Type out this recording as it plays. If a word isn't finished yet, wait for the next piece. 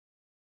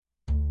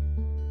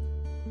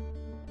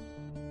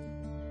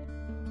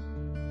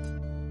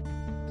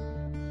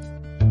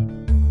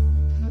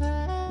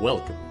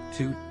Welcome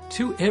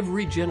to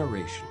Every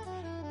Generation,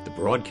 the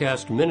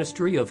broadcast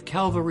ministry of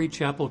Calvary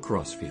Chapel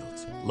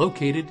Crossfields,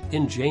 located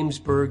in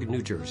Jamesburg,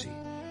 New Jersey,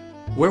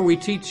 where we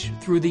teach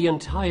through the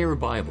entire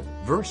Bible,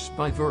 verse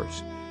by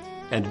verse,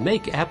 and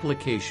make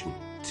application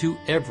to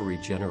every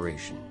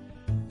generation,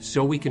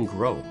 so we can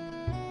grow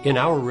in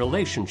our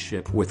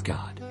relationship with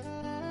God.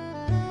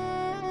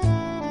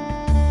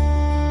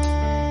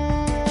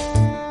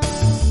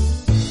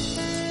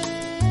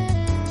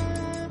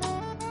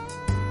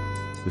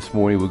 This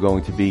morning we're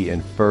going to be in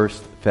 1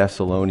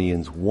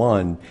 Thessalonians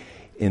 1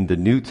 in the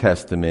New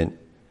Testament.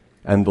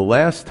 And the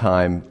last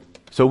time,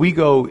 so we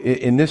go,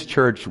 in this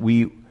church,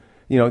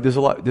 there's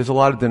a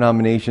lot of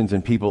denominations,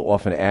 and people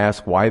often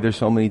ask why there's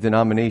so many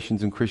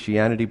denominations in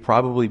Christianity.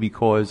 Probably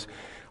because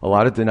a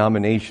lot of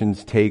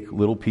denominations take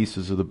little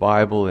pieces of the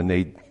Bible and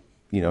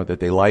that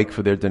they like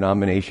for their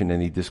denomination,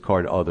 and they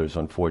discard others,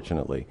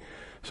 unfortunately.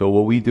 So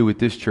what we do at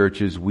this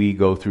church is we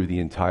go through the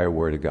entire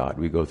Word of God.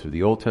 We go through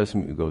the Old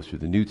Testament, we go through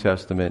the New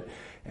Testament,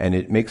 and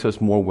it makes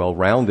us more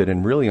well-rounded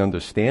and really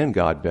understand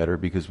God better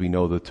because we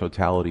know the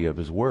totality of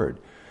His Word.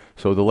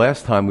 So the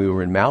last time we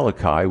were in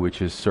Malachi, which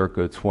is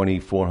circa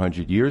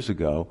 2,400 years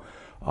ago,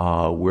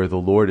 where the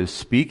Lord is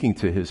speaking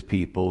to His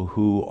people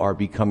who are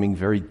becoming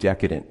very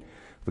decadent.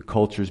 The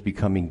culture is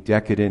becoming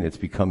decadent, it's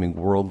becoming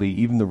worldly.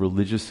 Even the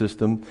religious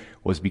system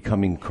was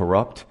becoming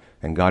corrupt,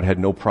 and God had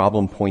no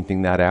problem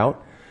pointing that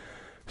out.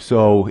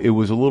 So it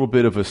was a little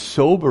bit of a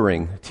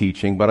sobering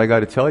teaching, but I got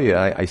to tell you,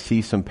 I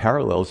see some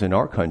parallels in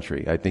our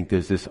country. I think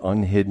there's this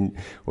unhidden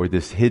or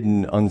this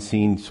hidden,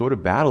 unseen sort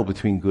of battle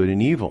between good and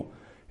evil.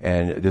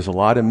 And there's a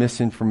lot of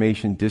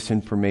misinformation,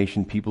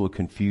 disinformation. People are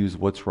confused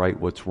what's right,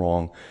 what's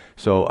wrong.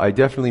 So I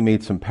definitely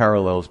made some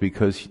parallels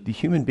because the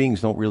human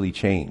beings don't really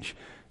change.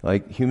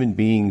 Like human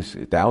beings,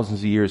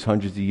 thousands of years,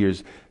 hundreds of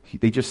years,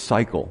 they just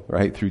cycle,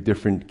 right, through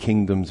different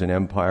kingdoms and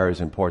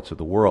empires and parts of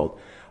the world.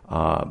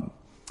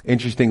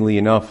 Interestingly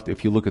enough,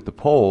 if you look at the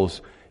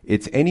polls,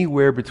 it's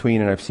anywhere between,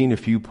 and I've seen a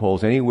few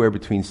polls, anywhere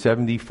between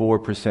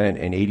 74%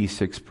 and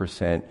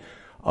 86%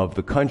 of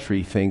the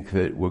country think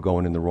that we're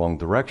going in the wrong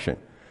direction.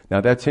 Now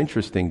that's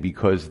interesting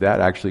because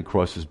that actually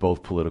crosses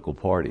both political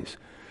parties.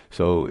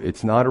 So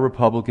it's not a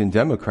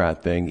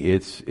Republican-Democrat thing,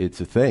 it's a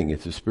thing,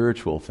 it's a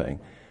spiritual thing.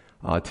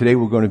 Today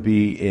we're going to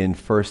be in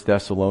 1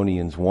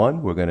 Thessalonians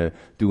 1. We're going to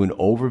do an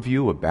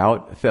overview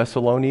about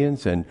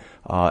Thessalonians. And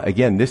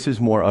again, this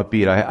is more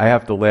upbeat. I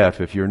have to laugh.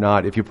 If you're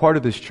part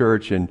of this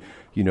church and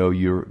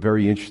you're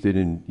very interested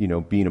in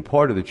being a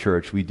part of the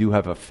church, we do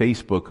have a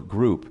Facebook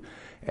group.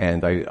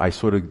 And I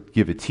sort of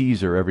give a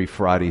teaser every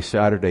Friday,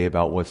 Saturday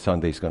about what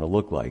Sunday's going to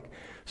look like.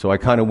 So I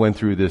kind of went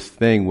through this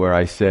thing where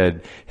I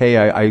said, hey,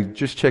 I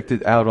just checked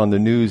it out on the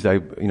news. I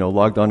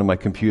logged onto my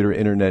computer,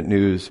 internet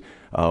news.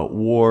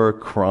 War,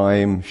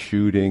 crime,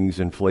 shootings,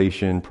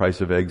 inflation, price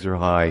of eggs are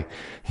high,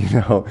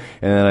 and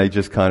then I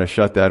just kind of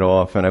shut that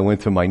off and I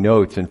went to my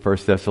notes in 1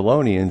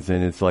 Thessalonians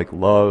and it's like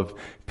love,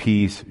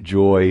 peace,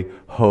 joy,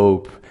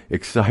 hope,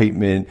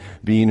 excitement,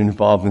 being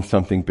involved in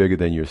something bigger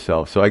than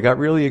yourself. So I got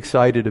really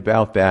excited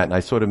about that and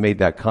I sort of made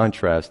that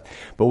contrast.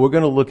 But we're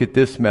going to look at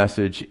this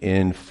message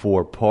in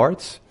 4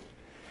 parts.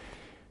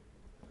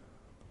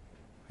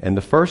 And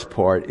the first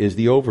part is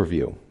the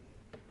overview,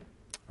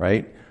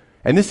 right?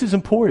 And this is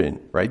important,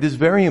 right? This is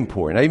very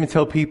important. I even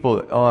tell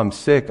people, oh, I'm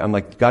sick. I'm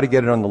like, got to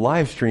get it on the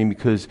live stream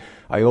because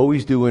I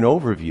always do an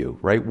overview,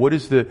 right? What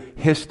does the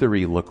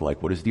history look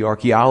like? What does the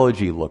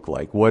archaeology look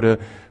like? What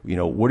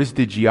does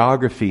the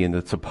geography and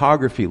the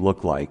topography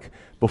look like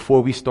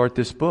before we start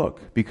this book?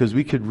 Because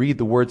we could read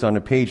the words on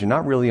a page and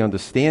not really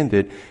understand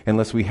it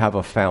unless we have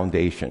a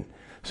foundation.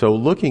 So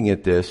looking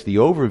at this, the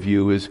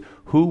overview is,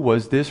 who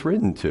was this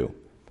written to?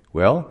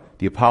 Well,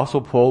 the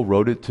Apostle Paul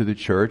wrote it to the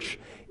church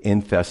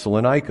in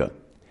Thessalonica.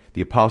 The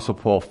Apostle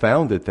Paul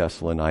founded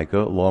Thessalonica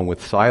along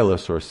with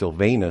Silas or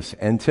Silvanus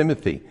and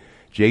Timothy.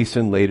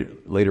 Jason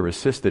later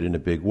assisted in a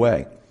big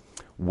way.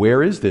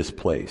 Where is this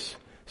place?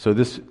 So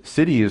this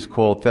city is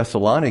called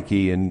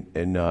Thessaloniki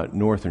in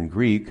northern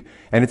Greek,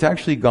 and it's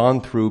actually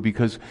gone through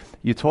because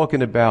you're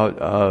talking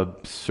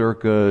about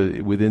circa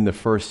within the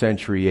 1st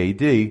century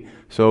AD.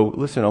 So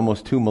listen,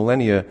 almost 2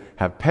 millennia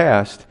have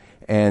passed,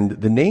 and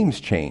the names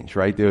change,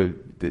 right?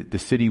 The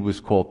city was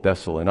called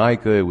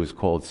Thessalonica. It was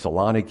called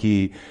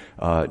Saloniki.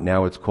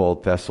 Now it's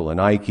called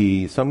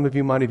Thessaloniki. Some of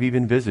you might have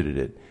even visited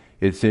it.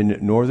 It's in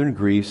northern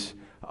Greece,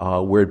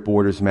 where it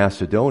borders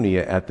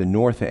Macedonia at the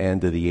north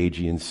end of the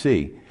Aegean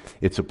Sea.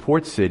 It's a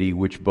port city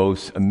which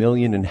boasts 1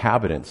 million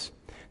inhabitants.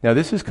 Now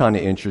this is kind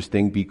of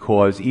interesting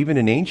because even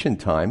in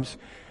ancient times,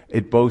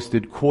 it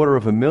boasted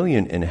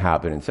 250,000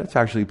 inhabitants. That's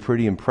actually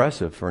pretty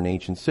impressive for an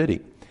ancient city.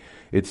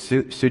 It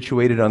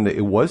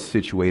was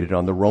situated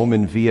on the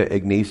Roman Via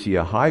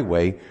Egnatia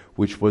Highway,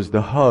 which was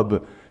the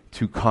hub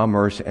to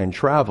commerce and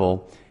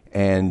travel,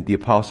 and the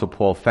Apostle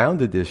Paul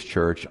founded this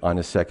church on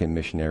a second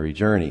missionary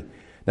journey.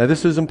 Now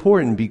this is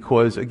important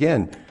because,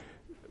 again,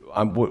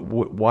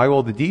 why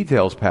all the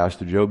details,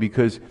 Pastor Joe?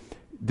 Because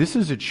this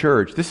is a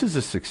church, this is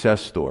a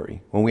success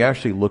story. When we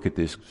actually look at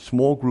this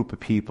small group of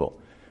people,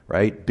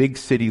 right? Big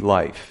city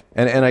life.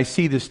 And I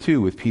see this too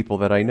with people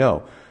that I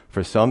know.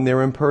 For some,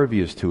 they're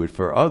impervious to it.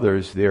 For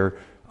others, they're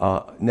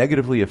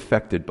negatively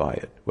affected by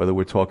it, whether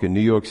we're talking New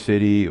York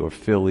City or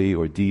Philly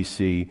or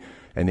D.C.,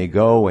 and they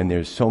go and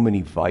there's so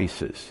many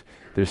vices.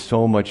 There's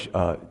so much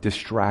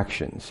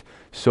distractions,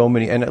 so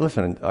many. And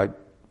listen,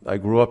 I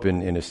grew up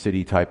in a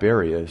city-type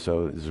area,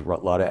 so there's a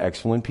lot of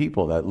excellent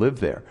people that live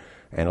there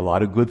and a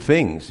lot of good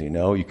things.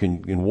 You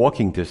can, in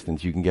walking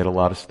distance, you can get a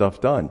lot of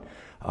stuff done.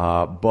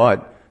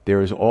 But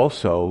there is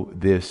also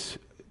this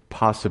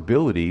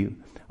possibility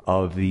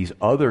of these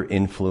other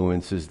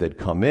influences that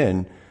come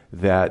in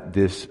that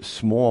this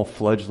small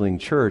fledgling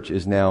church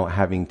is now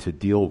having to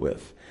deal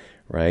with,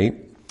 right?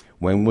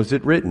 When was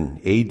it written?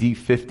 AD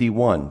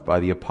 51 by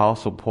the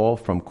Apostle Paul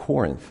from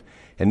Corinth.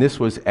 And this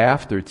was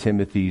after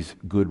Timothy's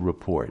good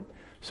report.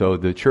 So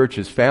the church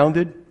is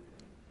founded,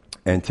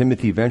 and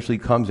Timothy eventually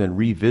comes and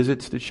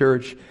revisits the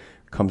church,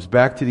 comes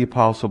back to the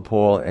Apostle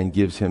Paul and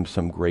gives him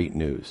some great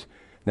news.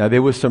 Now,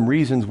 there were some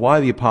reasons why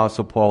the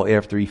Apostle Paul,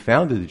 after he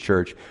founded the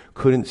church,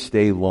 couldn't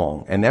stay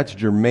long. And that's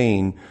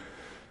germane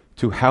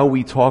to how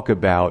we talk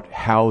about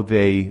how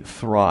they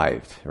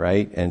thrived,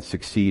 right, and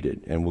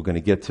succeeded. And we're going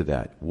to get to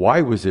that.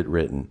 Why was it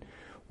written?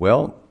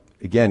 Well,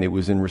 again, it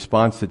was in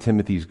response to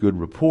Timothy's good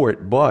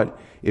report, but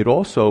it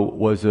also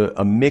was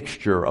a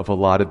mixture of a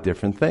lot of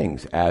different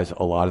things, as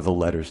a lot of the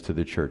letters to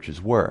the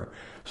churches were.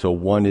 So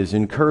one is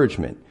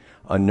encouragement.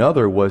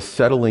 Another was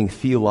settling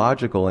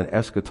theological and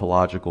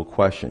eschatological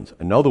questions.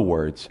 In other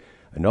words,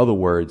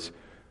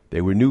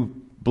 they were new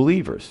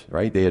believers,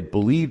 right? They had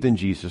believed in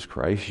Jesus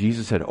Christ.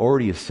 Jesus had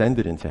already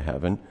ascended into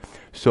heaven.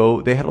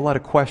 So they had a lot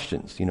of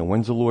questions.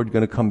 When's the Lord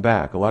going to come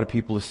back? A lot of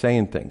people are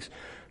saying things.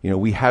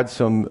 We had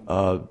some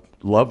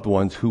loved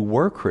ones who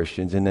were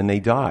Christians and then they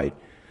died.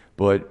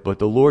 But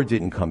the Lord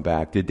didn't come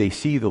back. Did they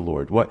see the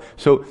Lord? What?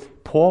 So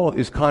Paul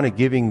is kind of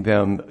giving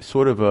them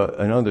sort of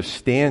an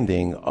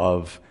understanding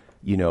of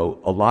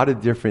a lot of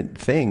different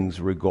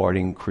things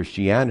regarding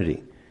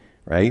Christianity,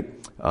 right?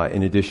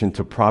 In addition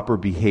to proper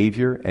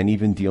behavior and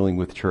even dealing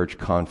with church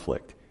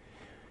conflict.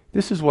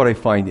 This is what I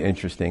find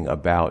interesting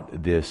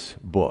about this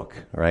book,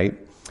 right?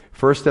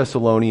 1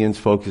 Thessalonians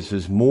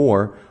focuses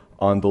more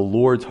on the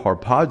Lord's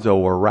harpazo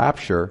or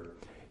rapture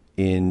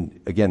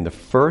in, again, the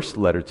first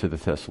letter to the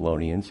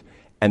Thessalonians,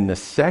 and the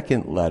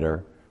second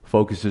letter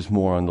focuses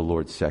more on the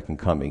Lord's second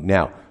coming.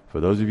 Now, for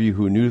those of you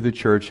who are new to the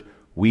church,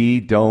 we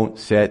don't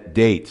set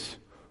dates.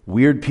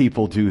 Weird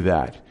people do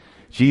that.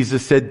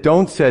 Jesus said,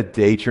 don't set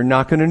dates. You're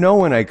not going to know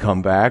when I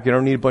come back. You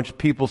don't need a bunch of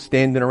people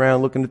standing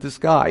around looking at the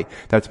sky.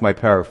 That's my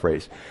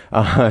paraphrase.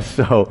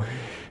 So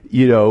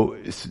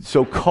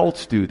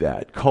cults do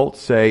that. Cults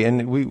say,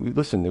 and we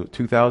listen,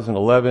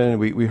 2011,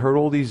 we heard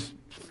all these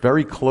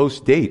very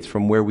close dates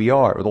from where we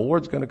are. The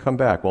Lord's going to come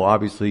back. Well,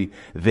 obviously,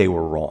 they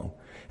were wrong.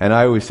 And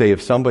I always say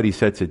if somebody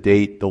sets a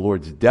date, the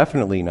Lord's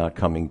definitely not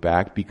coming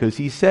back because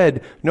he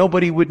said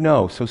nobody would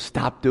know. So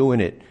stop doing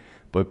it.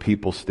 But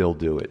people still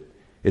do it.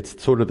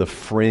 It's sort of the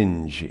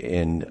fringe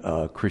in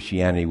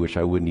Christianity, which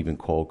I wouldn't even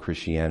call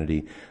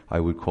Christianity. I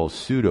would call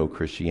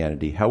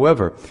pseudo-Christianity.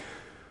 However,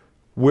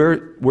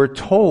 we're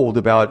told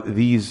about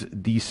these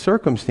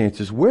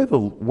circumstances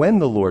when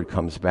the Lord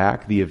comes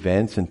back, the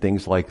events and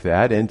things like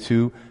that, and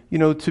to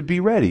be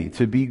ready,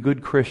 to be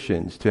good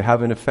Christians, to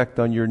have an effect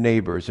on your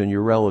neighbors and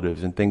your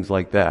relatives and things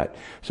like that.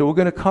 So we're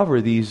going to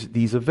cover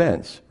these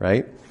events,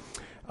 right?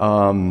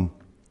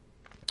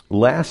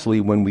 Lastly,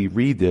 when we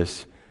read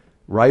this,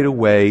 right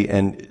away,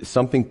 and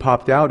something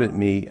popped out at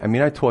me. I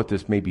mean, I taught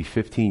this maybe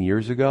 15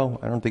 years ago.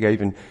 I don't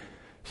think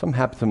something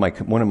happened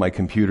to one of my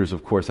computers.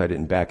 Of course, I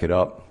didn't back it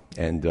up,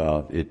 and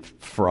it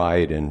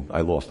fried, and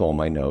I lost all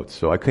my notes.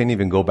 So I couldn't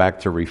even go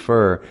back to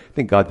refer. I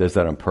think God does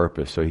that on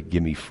purpose, so He'd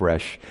give me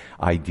fresh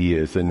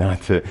ideas and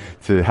not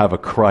to have a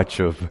crutch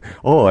of,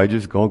 I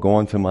just go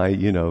onto my,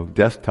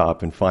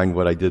 desktop and find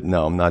what I did.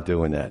 No, I'm not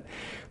doing that.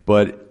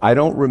 But I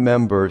don't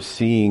remember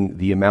seeing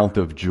the amount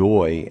of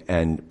joy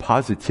and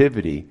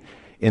positivity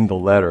in the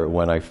letter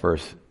when I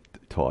first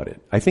taught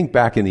it. I think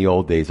back in the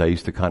old days, I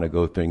used to kind of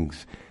go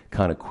things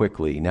kind of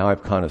quickly. Now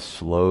I've kind of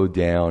slowed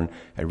down.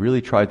 I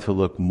really tried to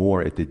look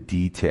more at the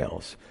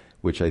details,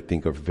 which I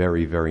think are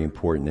very, very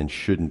important and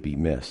shouldn't be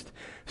missed.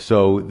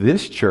 So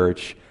this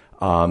church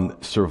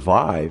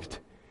survived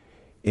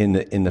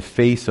in the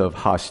face of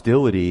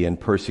hostility and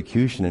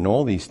persecution and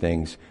all these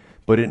things,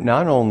 but it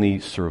not only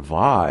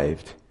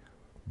survived,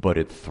 but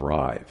it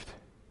thrived.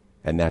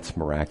 And that's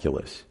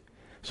miraculous.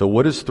 So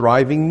what does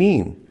thriving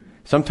mean?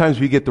 Sometimes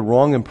we get the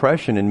wrong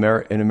impression in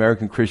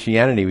American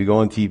Christianity. We go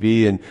on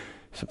TV and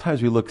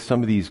sometimes we look at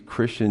some of these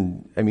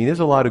there's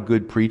a lot of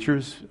good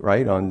preachers,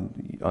 right, on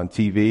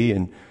TV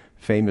and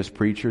famous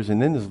preachers,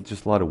 and then there's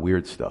just a lot of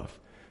weird stuff.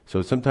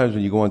 So sometimes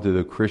when you go onto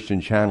the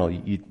Christian channel,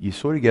 you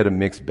sort of get a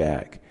mixed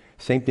bag.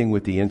 Same thing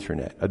with the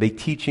internet. Are they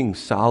teaching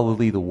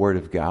solidly the Word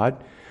of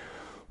God?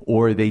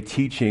 Or are they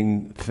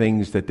teaching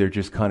things that they're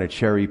just kind of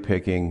cherry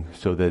picking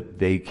so that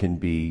they can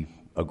be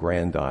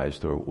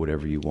aggrandized or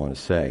whatever you want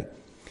to say?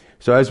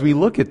 So as we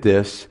look at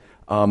this,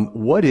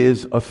 what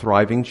is a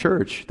thriving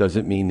church? Does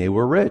it mean they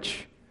were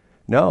rich?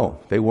 No,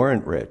 they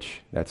weren't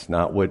rich. That's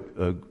not what,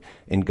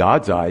 in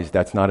God's eyes,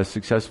 that's not a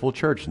successful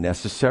church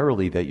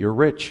necessarily, that you're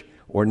rich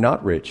or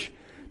not rich.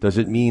 Does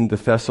it mean the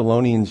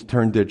Thessalonians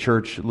turned their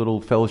church, little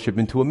fellowship,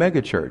 into a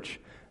mega church?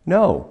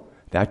 No,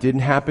 that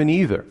didn't happen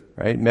either,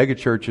 right? Mega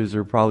churches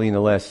are probably in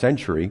the last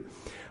century.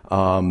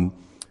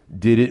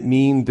 Did it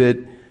mean that,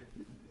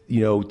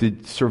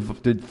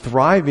 did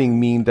thriving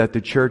mean that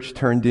the church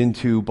turned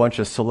into a bunch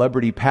of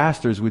celebrity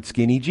pastors with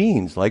skinny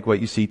jeans, like what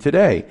you see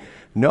today?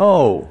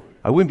 No.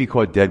 I wouldn't be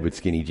caught dead with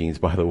skinny jeans,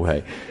 by the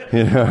way.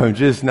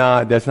 That's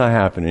not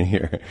happening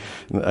here.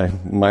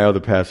 My other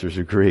pastors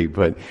agree.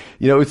 But,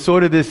 it's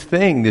sort of this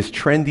thing, this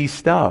trendy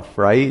stuff,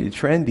 right?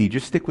 Trendy.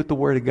 Just stick with the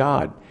Word of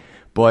God.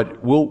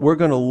 But we're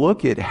going to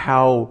look at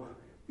how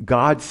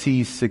God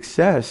sees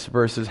success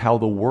versus how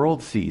the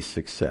world sees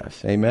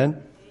success.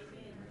 Amen?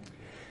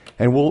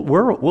 And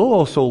we'll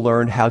also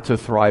learn how to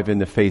thrive in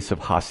the face of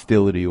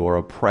hostility or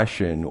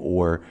oppression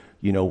or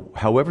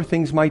however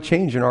things might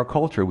change in our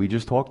culture. We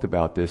just talked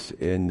about this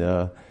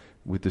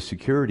with the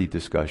security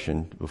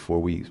discussion before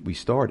we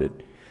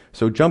started.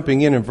 So jumping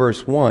in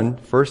verse 1,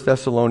 1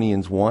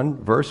 Thessalonians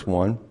 1, verse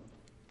 1,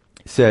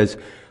 says,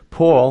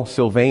 Paul,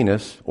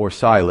 Silvanus, or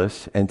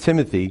Silas, and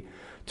Timothy,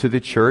 to the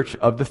church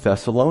of the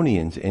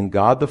Thessalonians, in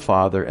God the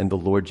Father and the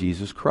Lord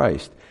Jesus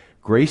Christ.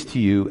 Grace to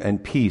you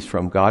and peace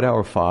from God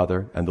our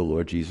Father and the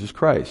Lord Jesus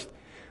Christ.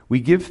 We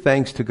give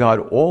thanks to God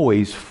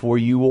always for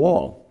you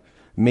all,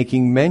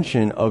 making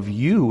mention of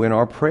you in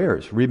our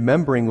prayers,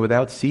 remembering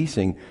without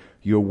ceasing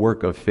your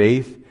work of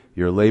faith,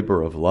 your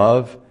labor of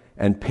love,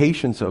 and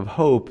patience of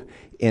hope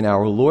in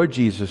our Lord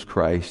Jesus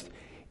Christ,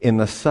 in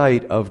the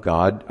sight of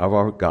God, of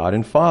our God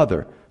and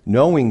Father,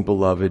 knowing,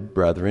 beloved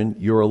brethren,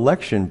 your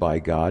election by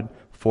God,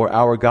 for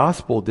our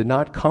gospel did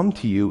not come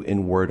to you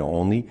in word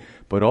only,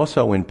 but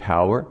also in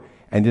power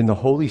and in the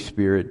Holy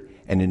Spirit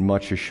and in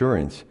much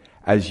assurance,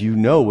 as you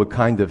know what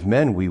kind of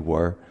men we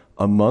were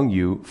among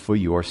you for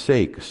your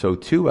sake. So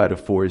 2 out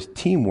of 4 is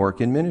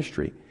teamwork in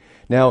ministry.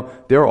 Now,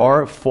 there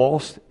are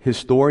false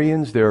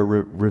historians, there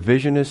are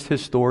revisionist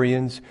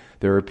historians,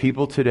 there are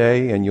people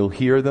today, and you'll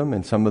hear them,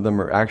 and some of them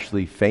are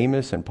actually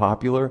famous and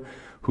popular,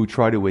 who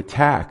try to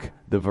attack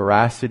the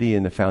veracity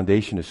and the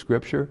foundation of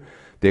Scripture.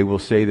 They will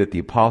say that the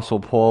Apostle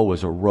Paul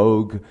was a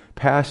rogue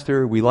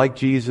pastor. We like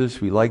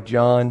Jesus, we like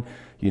John,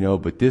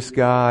 but this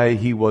guy,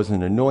 he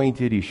wasn't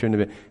anointed, he shouldn't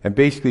have been. And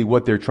basically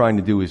what they're trying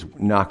to do is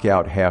knock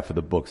out half of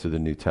the books of the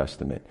New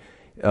Testament.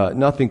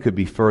 Nothing could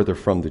be further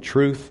from the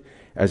truth.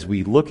 As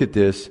we look at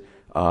this,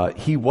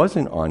 he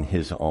wasn't on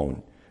his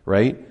own,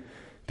 right?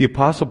 The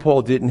Apostle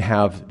Paul didn't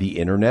have the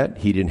internet.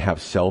 He didn't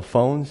have cell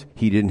phones.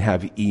 He didn't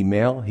have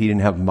email. He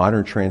didn't have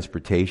modern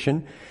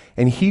transportation.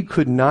 And he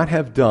could not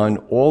have done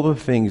all the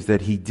things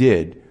that he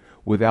did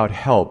without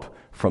help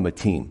from a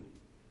team.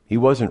 He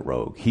wasn't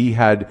rogue. He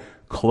had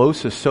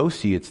close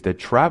associates that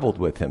traveled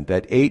with him,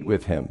 that ate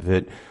with him,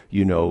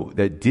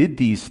 that did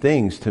these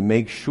things to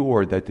make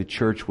sure that the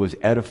church was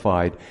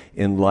edified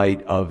in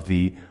light of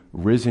the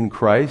risen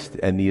Christ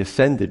and the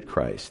ascended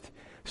Christ.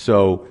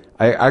 So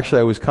I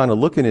was kind of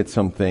looking at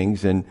some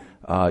things, and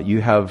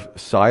you have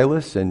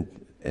Silas and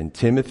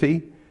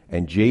Timothy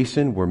and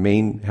Jason were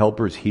main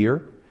helpers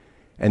here.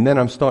 And then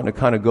I'm starting to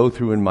kind of go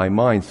through in my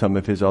mind some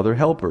of his other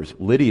helpers.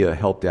 Lydia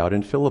helped out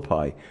in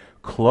Philippi.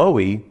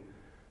 Chloe,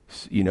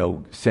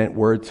 sent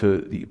word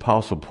to the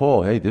Apostle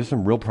Paul, hey, there's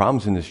some real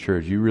problems in this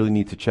church. You really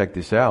need to check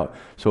this out.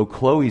 So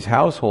Chloe's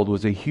household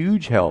was a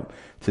huge help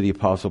to the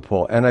Apostle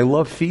Paul. And I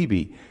love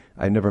Phoebe.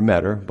 I never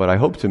met her, but I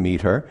hope to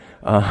meet her.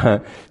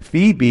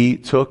 Phoebe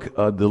took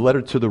the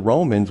letter to the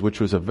Romans, which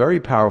was a very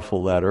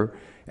powerful letter,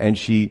 and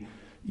she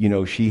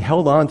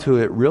held on to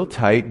it real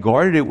tight,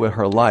 guarded it with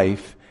her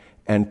life,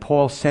 and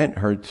Paul sent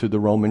her to the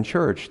Roman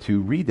church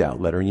to read that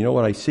letter. And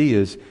what I see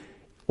is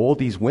all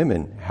these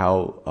women,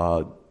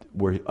 how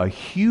were a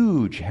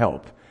huge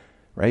help,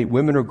 right?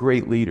 Women are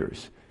great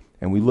leaders.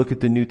 And we look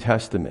at the New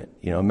Testament.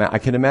 I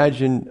can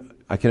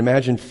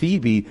imagine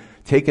Phoebe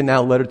taking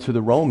that letter to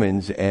the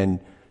Romans, and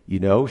she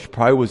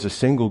probably was a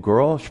single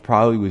girl. She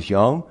probably was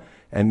young.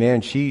 And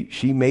man, she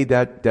made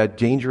that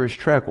dangerous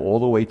trek all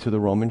the way to the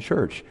Roman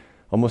church.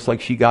 Almost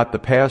like she got the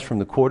pass from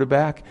the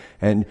quarterback,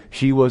 and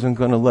she wasn't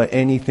going to let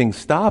anything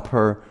stop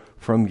her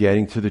from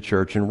getting to the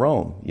church in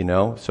Rome,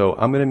 So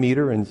I'm going to meet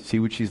her and see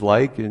what she's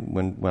like and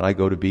when I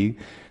go to be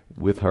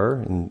with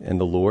her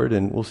and the Lord,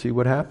 and we'll see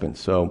what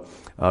happens. So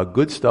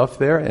good stuff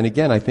there. And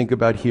again, I think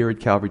about here at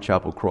Calvary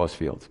Chapel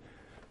Crossfields,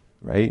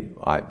 right?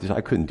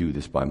 I couldn't do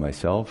this by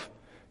myself.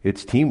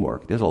 It's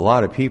teamwork. There's a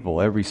lot of people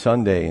every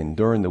Sunday and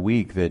during the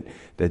week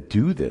that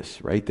do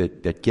this, right?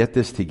 That get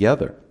this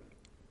together.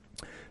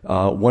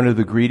 One of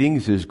the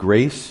greetings is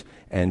grace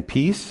and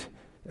peace,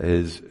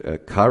 is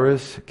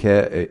charis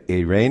ke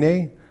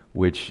eirene,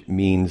 which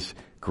means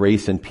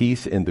grace and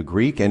peace in the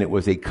Greek, and it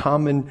was a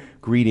common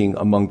greeting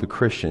among the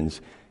Christians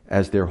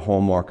as their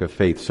hallmark of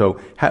faith. So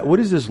what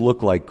does this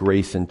look like,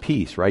 grace and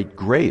peace, right?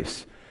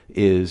 Grace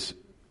is,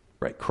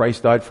 right,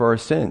 Christ died for our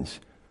sins.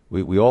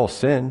 We all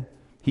sin.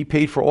 He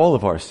paid for all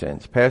of our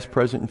sins, past,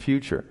 present, and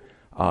future.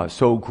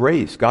 So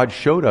grace, God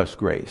showed us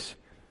grace.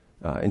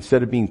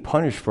 Instead of being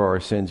punished for our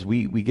sins,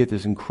 we get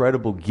this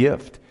incredible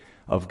gift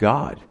of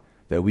God,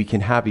 that we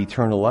can have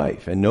eternal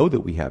life and know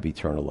that we have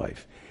eternal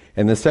life.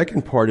 And the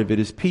second part of it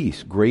is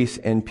peace, grace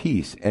and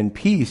peace. And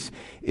peace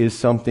is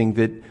something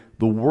that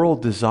the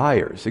world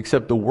desires,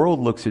 except the world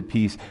looks at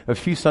peace. A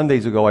few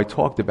Sundays ago, I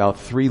talked about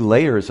 3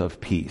 layers of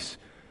peace,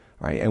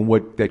 right? And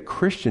what that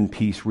Christian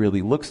peace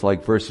really looks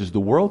like versus the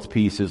world's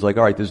peace is like,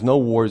 all right, there's no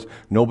wars,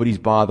 nobody's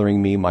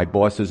bothering me, my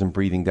boss isn't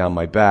breathing down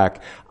my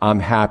back, I'm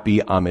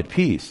happy, I'm at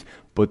peace.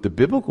 But the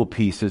biblical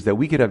peace is that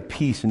we could have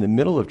peace in the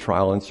middle of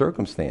trial and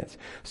circumstance.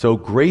 So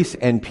grace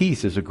and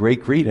peace is a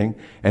great greeting,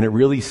 and it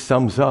really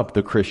sums up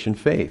the Christian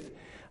faith.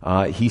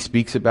 He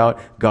speaks about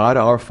God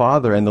our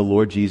Father and the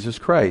Lord Jesus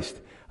Christ.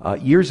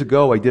 Years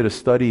ago, I did a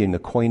study in the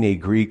Koine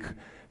Greek,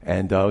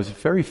 and it was a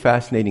very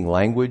fascinating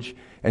language.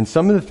 And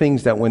some of the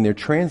things that when they're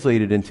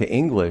translated into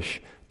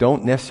English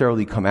don't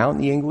necessarily come out in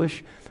the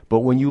English, but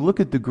when you look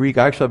at the Greek,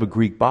 I actually have a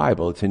Greek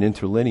Bible, it's an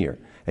interlinear,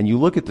 and you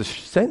look at the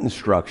sentence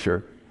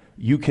structure,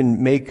 you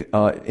can make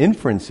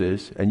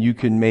inferences and you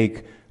can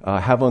make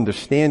have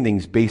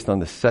understandings based on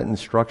the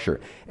sentence structure.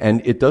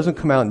 And it doesn't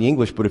come out in the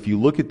English, but if you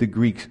look at the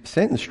Greek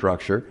sentence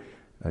structure,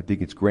 I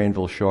think it's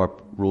Granville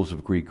Sharp Rules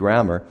of Greek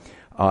Grammar,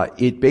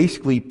 it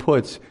basically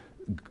puts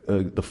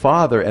the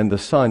Father and the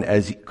Son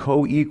as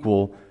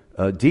co-equal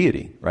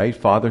deity, right?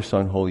 Father,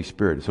 Son, Holy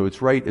Spirit. So it's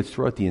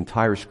throughout the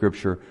entire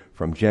Scripture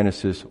from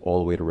Genesis all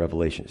the way to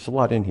Revelation. It's a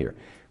lot in here.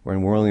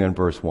 We're only on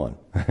verse 1.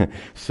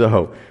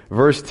 So,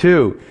 verse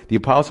 2, the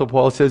Apostle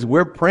Paul says,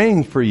 we're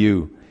praying for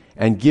you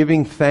and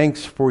giving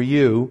thanks for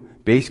you,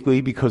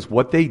 basically because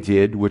what they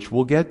did, which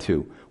we'll get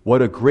to.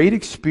 What a great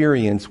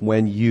experience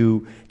when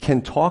you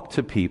can talk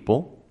to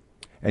people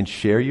and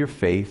share your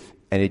faith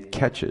and it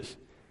catches,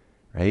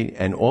 right?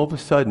 And all of a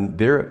sudden,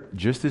 they're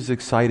just as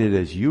excited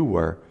as you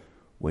were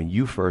when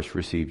you first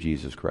received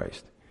Jesus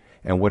Christ.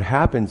 And what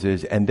happens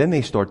is, and then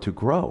they start to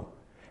grow.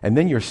 And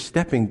then you're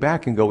stepping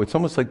back and go, it's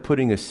almost like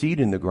putting a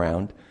seed in the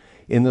ground,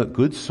 in the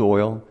good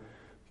soil,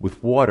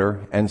 with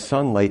water and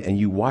sunlight, and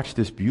you watch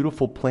this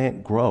beautiful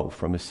plant grow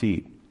from a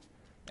seed.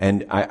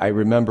 And I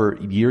remember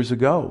years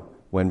ago,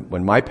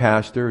 when my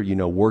pastor,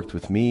 worked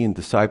with me and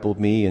discipled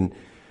me, and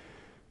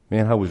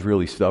man, I was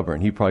really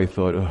stubborn. He probably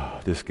thought, oh,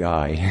 this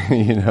guy,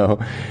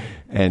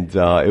 And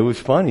it was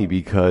funny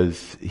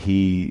because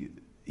he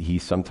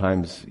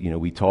sometimes,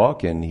 we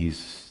talk and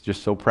he's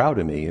just so proud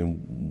of me and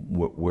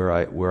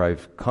where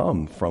I've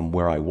come from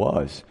where I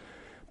was.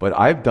 But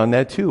I've done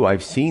that too.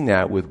 I've seen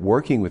that with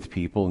working with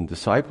people and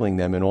discipling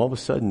them, and all of a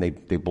sudden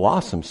they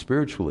blossom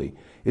spiritually.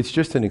 It's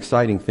just an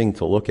exciting thing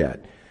to look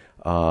at.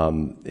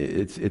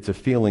 It's a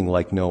feeling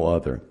like no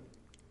other.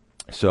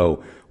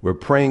 So we're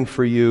praying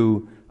for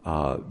you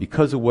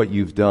because of what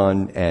you've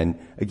done. And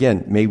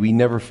again, may we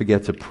never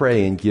forget to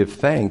pray and give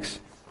thanks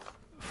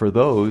for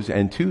those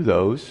and to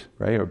those,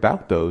 right, or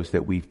about those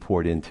that we've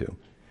poured into.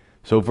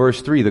 So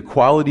verse 3, the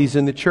qualities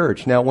in the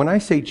church. Now, when I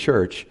say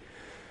church,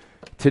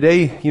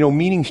 today,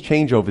 meanings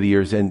change over the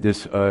years, and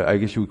this, I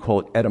guess you would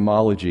call it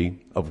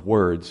etymology of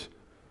words.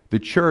 The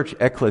church,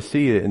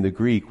 ekklesia in the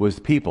Greek, was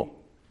people,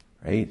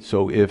 right?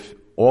 So if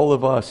all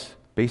of us,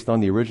 based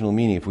on the original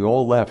meaning, if we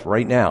all left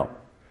right now,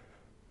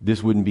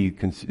 this would be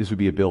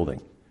a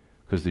building.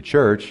 Because the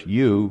church,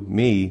 you,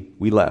 me,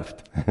 we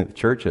left. The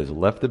church has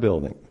left the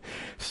building.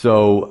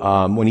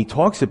 So when he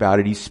talks about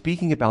it, he's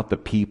speaking about the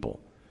people.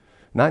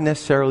 Not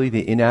necessarily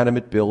the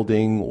inanimate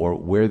building or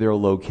where they're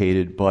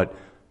located, but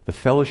the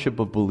fellowship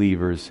of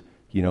believers,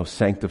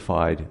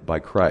 sanctified by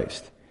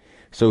Christ.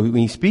 So when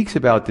he speaks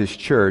about this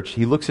church,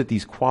 he looks at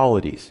these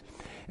qualities.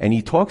 And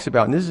he talks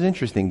about, and this is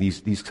interesting,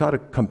 these kind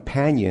of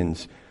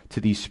companions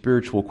to these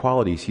spiritual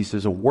qualities. He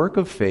says, a work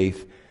of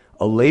faith,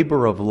 a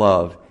labor of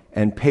love,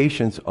 and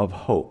patience of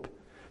hope.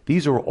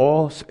 These are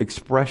all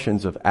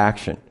expressions of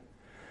action.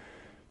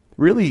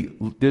 Really,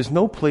 there's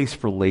no place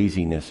for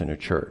laziness in a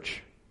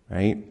church,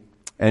 right?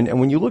 And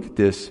when you look at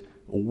this,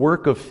 a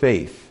work of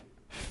faith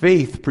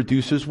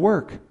produces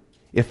work.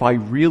 If I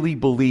really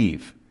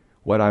believe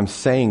what I'm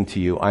saying to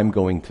you, I'm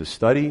going to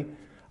study,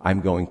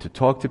 I'm going to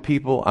talk to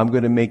people, I'm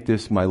going to make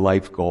this my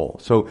life goal.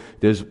 So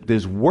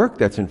there's work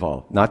that's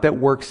involved. Not that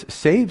work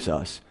saves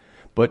us,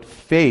 but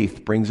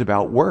faith brings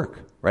about work,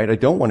 right? I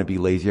don't want to be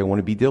lazy, I want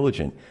to be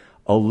diligent.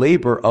 A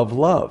labor of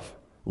love.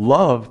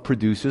 Love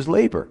produces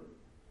labor.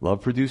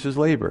 Love produces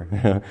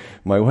labor.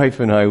 My wife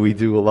and I, we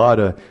do a lot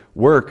of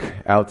work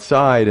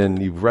outside, and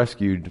we've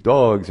rescued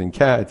dogs and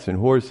cats and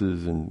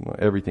horses and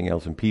everything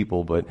else and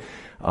people, but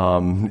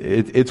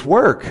it's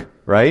work,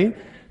 right?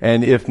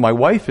 And if my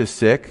wife is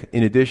sick,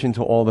 in addition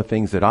to all the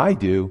things that I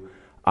do,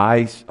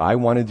 I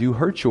want to do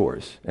her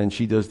chores, and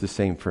she does the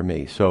same for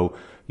me. So,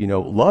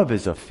 love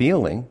is a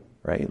feeling,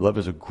 right? Love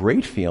is a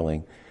great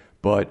feeling,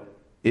 but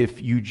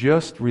if you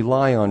just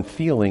rely on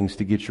feelings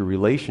to get your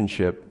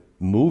relationship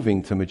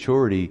moving to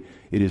maturity,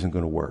 it isn't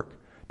going to work.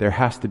 There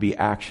has to be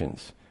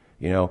actions.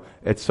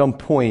 At some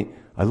point,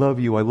 I love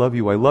you, I love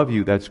you, I love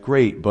you, that's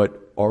great,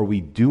 but are we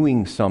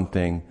doing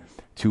something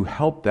to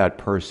help that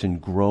person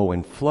grow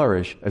and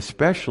flourish,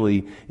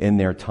 especially in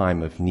their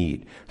time of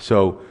need?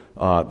 So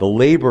the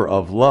labor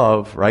of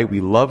love, right?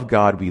 We love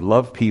God, we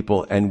love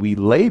people, and we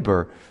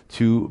labor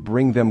to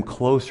bring them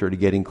closer, to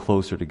getting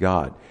closer to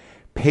God.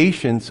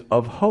 Patience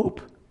of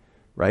hope,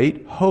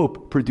 right?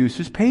 Hope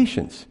produces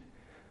patience,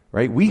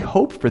 right? We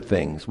hope for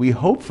things. We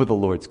hope for the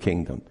Lord's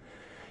kingdom,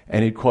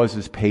 and it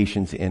causes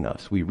patience in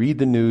us. We read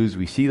the news,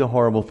 we see the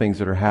horrible things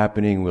that are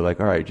happening. We're like,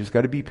 all right, just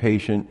got to be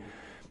patient.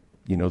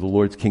 The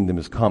Lord's kingdom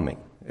is coming.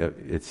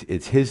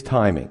 It's His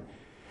timing.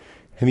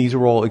 And these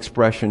are all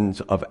expressions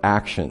of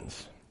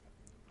actions.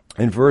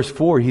 In verse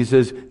 4, he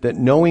says that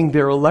knowing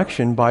their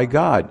election by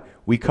God.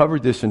 We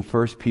covered this in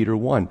 1 Peter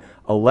 1.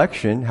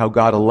 Election, how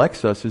God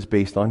elects us, is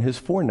based on His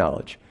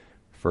foreknowledge.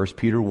 1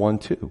 Peter 1,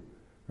 2,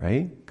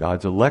 right?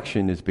 God's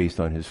election is based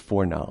on His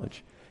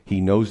foreknowledge. He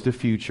knows the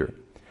future.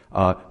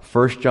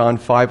 1 John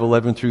 5,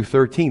 11 through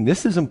 13.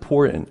 This is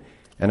important.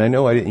 And I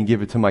know I didn't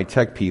give it to my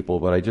tech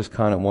people, but I just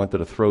kind of wanted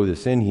to throw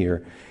this in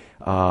here.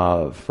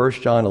 1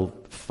 John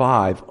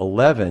 5,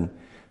 11.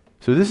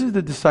 So this is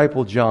the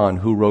disciple John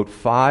who wrote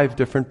 5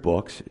 different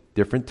books,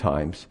 different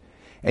times.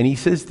 And he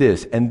says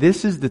this, and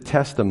this is the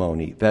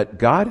testimony that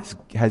God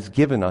has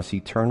given us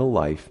eternal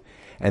life,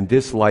 and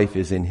this life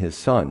is in His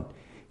Son.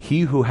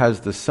 He who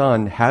has the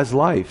Son has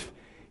life.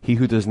 He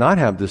who does not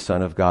have the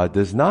Son of God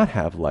does not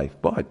have life.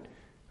 But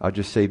I'll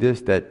just say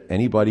this, that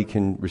anybody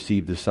can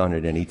receive the Son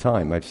at any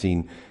time. I've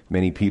seen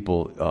many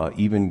people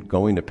even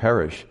going to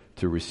perish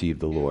to receive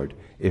the Lord,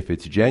 if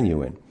it's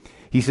genuine.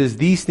 He says,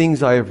 these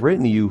things I have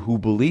written to you who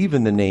believe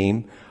in the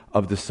name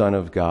of the Son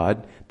of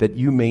God, that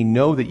you may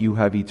know that you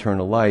have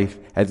eternal life,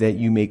 and that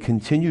you may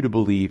continue to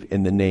believe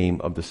in the name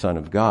of the Son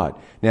of God.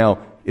 Now,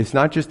 it's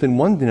not just in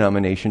one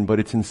denomination, but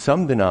it's in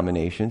some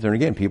denominations. And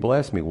again, people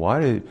ask me, why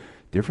do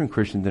different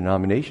Christian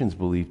denominations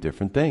believe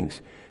different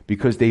things?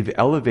 Because they've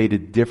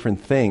elevated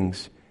different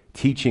things,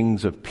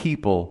 teachings of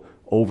people,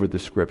 over the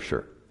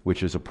Scripture,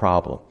 which is a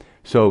problem.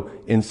 So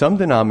in some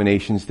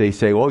denominations, they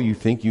say, oh, you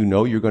think you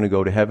know you're going to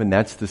go to heaven?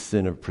 That's the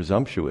sin of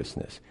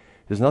presumptuousness.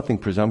 There's nothing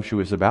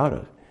presumptuous about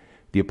it.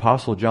 The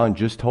Apostle John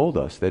just told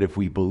us that if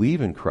we believe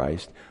in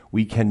Christ,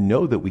 we can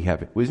know that we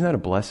have it. Isn't that a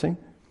blessing?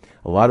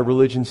 A lot of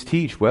religions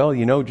teach, well,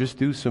 just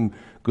do some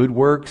good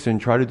works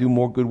and try to do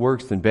more good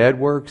works than bad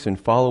works and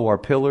follow our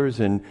pillars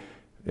and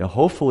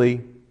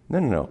hopefully,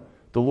 no.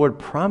 The Lord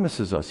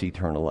promises us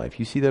eternal life.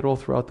 You see that all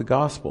throughout the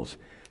Gospels.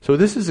 So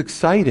this is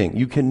exciting.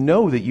 You can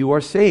know that you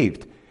are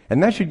saved.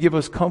 And that should give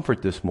us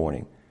comfort this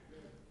morning,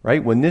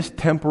 right? When this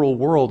temporal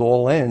world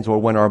all ends, or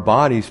when our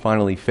bodies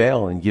finally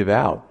fail and give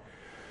out,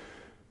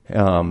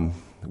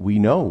 we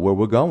know where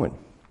we're going.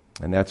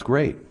 And that's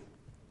great.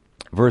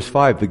 Verse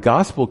 5, the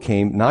gospel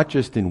came not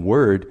just in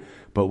word,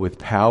 but with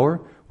power,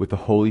 with the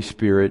Holy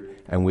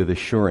Spirit, and with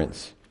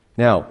assurance.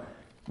 Now,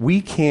 we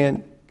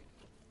can't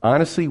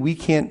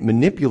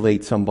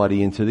manipulate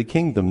somebody into the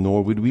kingdom,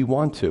 nor would we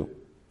want to.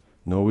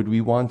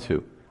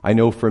 I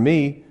know for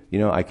me,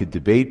 I could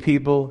debate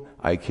people.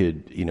 I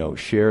could,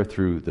 share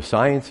through the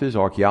sciences,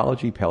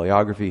 archaeology,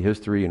 paleography,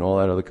 history, and all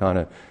that other kind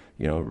of,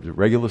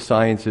 regular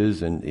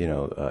sciences. And,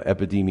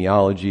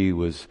 epidemiology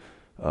was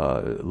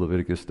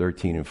Leviticus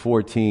 13 and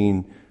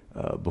 14.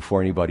 Before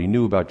anybody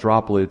knew about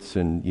droplets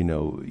and,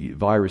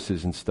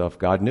 viruses and stuff,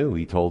 God knew.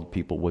 He told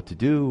people what to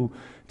do,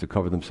 to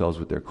cover themselves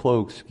with their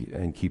cloaks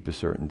and keep a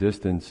certain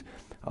distance.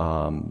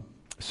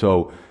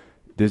 So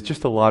there's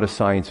just a lot of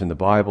science in the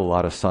Bible, a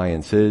lot of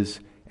sciences.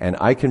 And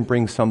I can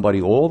bring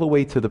somebody all the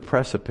way to the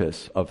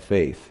precipice of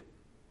faith,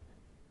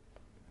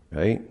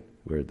 right?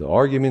 Where the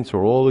arguments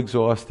are all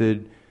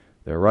exhausted,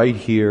 they're right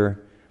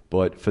here.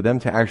 But for them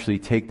to actually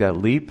take that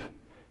leap,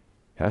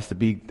 has to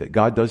be that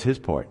God does His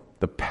part,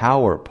 the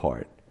power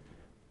part.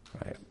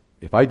 Right?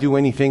 If I do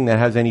anything that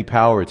has any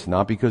power, it's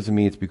not because of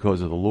me, it's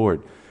because of the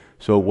Lord.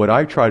 So what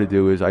I try to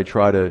do is I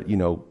try to,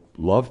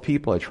 love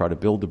people, I try to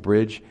build a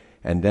bridge,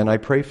 and then I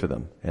pray for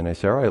them. And I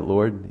say, all right,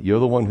 Lord, you're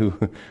the one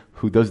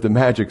who does the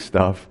magic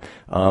stuff,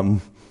 the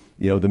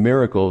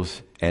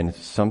miracles. And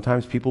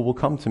sometimes people will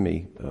come to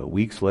me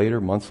weeks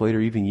later, months later,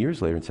 even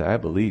years later and say, I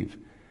believe.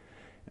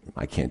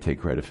 I can't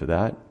take credit for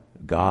that.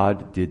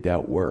 God did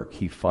that work.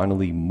 He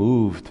finally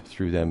moved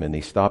through them and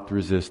they stopped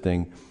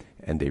resisting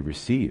and they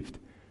received.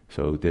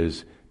 So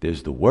there's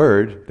the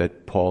word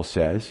that Paul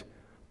says,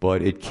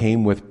 but it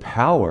came with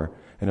power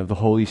and of the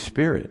Holy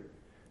Spirit.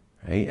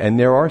 Right? And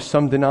there are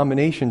some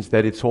denominations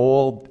that it's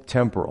all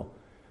temporal.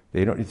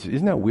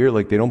 Isn't that weird?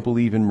 Like they don't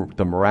believe in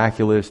the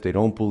miraculous. They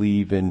don't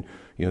believe in,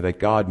 that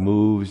God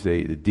moves.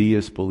 The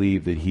deists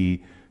believe that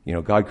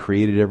God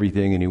created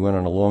everything and He went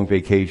on a long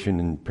vacation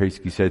and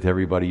basically said to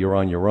everybody, you're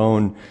on your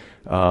own.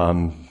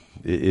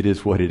 It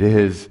is what it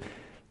is,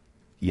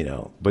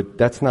 but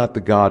that's not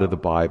the God of the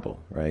Bible,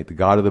 right? The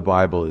God of the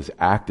Bible is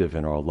active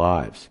in our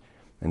lives.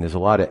 And there's a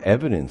lot of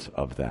evidence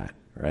of that,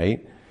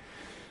 right?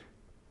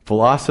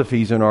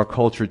 Philosophies in our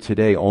culture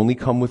today only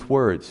come with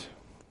words.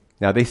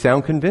 Now, they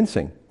sound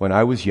convincing. When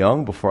I was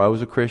young, before I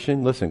was a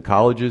Christian, listen,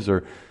 colleges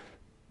they're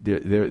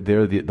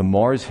the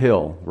Mars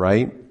Hill,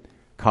 right?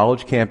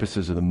 College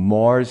campuses are the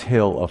Mars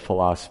Hill of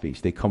philosophies.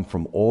 They come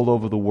from all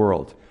over the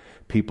world.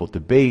 People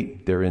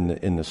debate. They're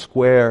in the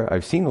square.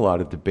 I've seen a lot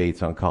of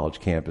debates on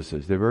college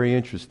campuses. They're very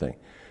interesting.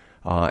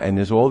 And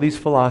there's all these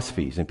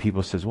philosophies, and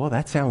people says, well,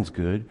 that sounds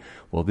good.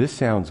 Well, this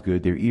sounds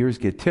good. Their ears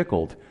get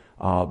tickled,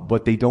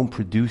 but they don't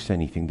produce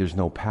anything. There's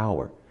no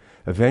power.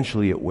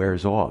 Eventually it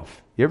wears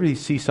off. You ever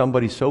see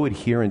somebody so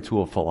adherent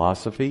to a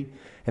philosophy,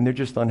 and they're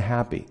just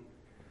unhappy?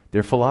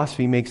 Their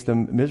philosophy makes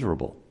them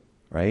miserable,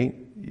 right?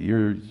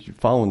 You're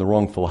following the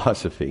wrong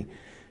philosophy,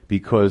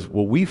 because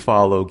what we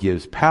follow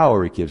gives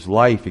power, it gives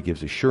life, it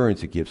gives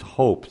assurance, it gives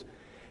hope.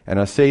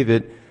 And I say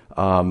that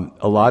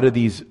a lot of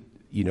these,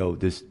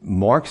 this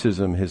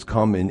Marxism has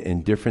come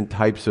in different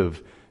types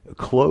of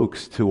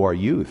cloaks to our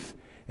youth.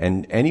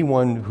 And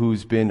anyone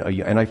who's been,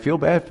 and I feel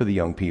bad for the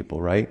young people,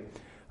 right?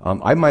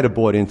 I might have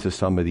bought into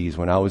some of these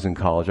when I was in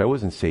college. I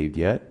wasn't saved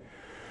yet.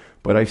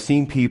 But I've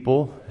seen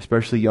people,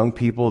 especially young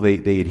people,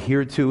 they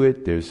adhere to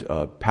it. There's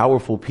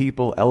powerful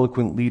people,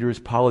 eloquent leaders,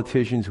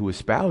 politicians who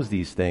espouse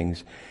these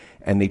things,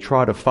 and they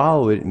try to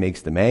follow it. It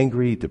makes them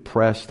angry,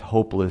 depressed,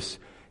 hopeless,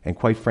 and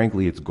quite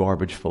frankly, it's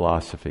garbage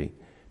philosophy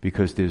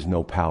because there's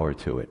no power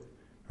to it,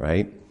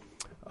 right?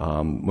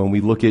 When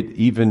we look at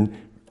even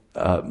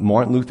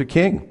Martin Luther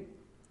King,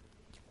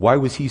 why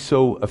was he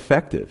so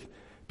effective?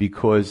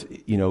 Because,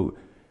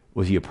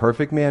 was he a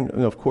perfect man?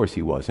 No, of course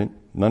he wasn't.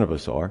 None of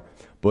us are.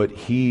 But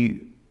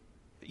he,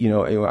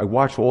 I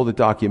watched all the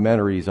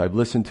documentaries, I've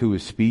listened to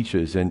his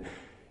speeches, and,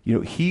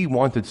 he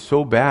wanted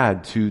so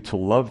bad to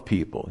love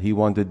people. He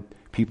wanted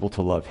people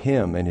to love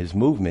him and his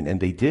movement, and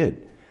they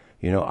did.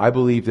 I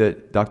believe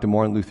that Dr.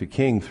 Martin Luther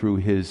King, through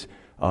his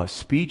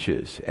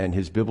speeches and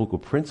his biblical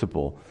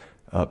principles,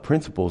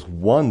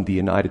 won the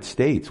United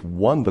States,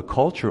 won the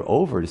culture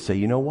over to say,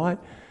 you know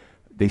what?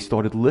 They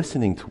started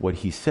listening to what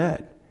he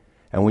said.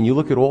 And when you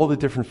look at all the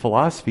different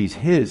philosophies,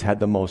 his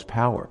had the most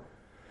power.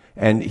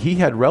 And he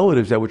had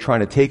relatives that were trying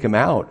to take him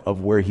out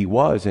of where he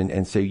was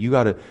and say,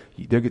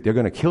 they're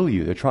going to kill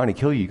you. They're trying to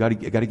kill you. You got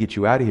to get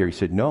you out of here. He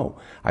said, no,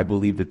 I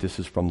believe that this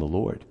is from the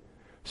Lord.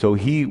 So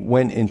he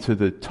went into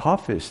the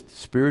toughest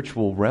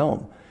spiritual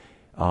realm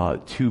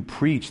to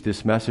preach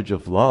this message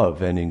of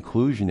love and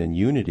inclusion and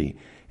unity.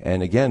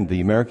 And again,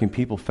 the American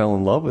people fell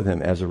in love with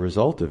him as a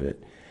result of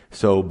it.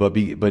 So,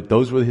 but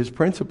those were his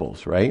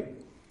principles, right?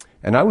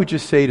 And I would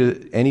just say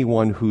to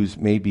anyone who's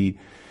maybe,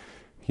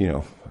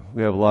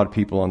 we have a lot of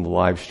people on the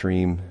live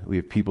stream. We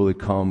have people that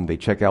come, they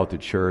check out the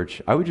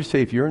church. I would just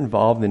say if you're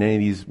involved in any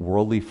of these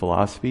worldly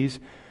philosophies,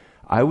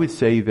 I would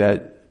say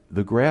that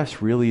the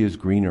grass really is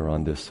greener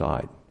on this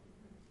side.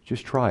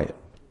 Just try it.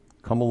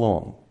 Come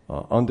along.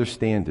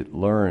 Understand it.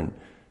 Learn.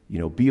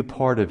 Be a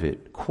part of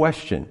it.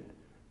 Question,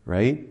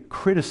 right?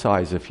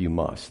 Criticize if you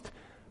must.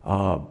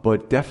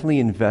 But definitely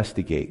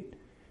investigate,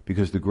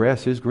 because the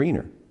grass is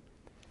greener.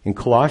 In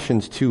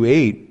Colossians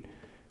 2:8,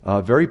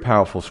 very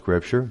powerful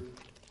scripture,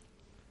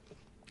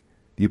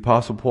 the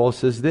Apostle Paul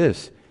says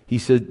this. He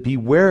said,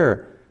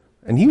 beware.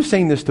 And he was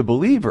saying this to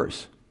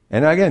believers.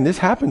 And again, this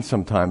happens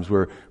sometimes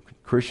where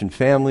Christian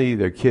family,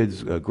 their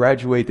kids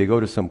graduate, they go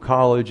to some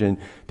college, and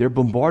they're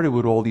bombarded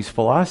with all these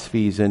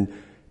philosophies, and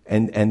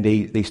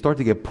they start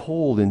to get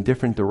pulled in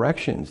different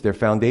directions. Their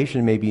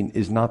foundation maybe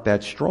is not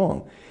that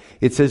strong.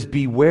 It says,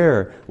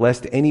 beware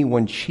lest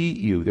anyone cheat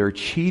you. They're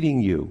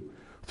cheating you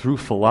through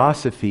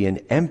philosophy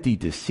and empty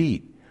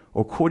deceit,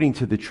 according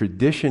to the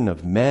tradition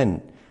of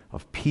men,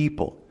 of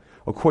people,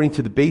 according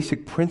to the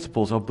basic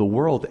principles of the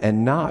world,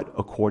 and not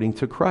according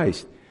to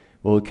Christ.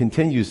 Well, it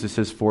continues, it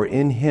says, for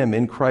in him,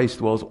 in Christ,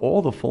 dwells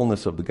all the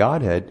fullness of the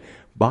Godhead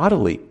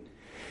bodily.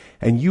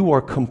 And you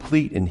are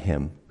complete in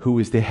him, who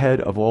is the head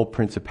of all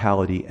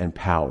principality and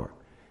power.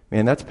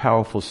 Man, that's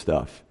powerful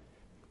stuff,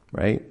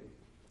 right?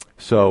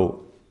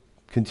 So,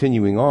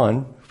 continuing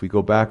on, if we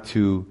go back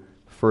to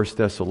 1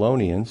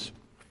 Thessalonians,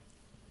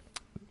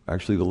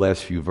 actually the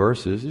last few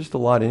verses, there's just a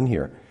lot in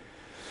here.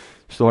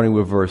 Starting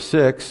with verse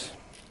 6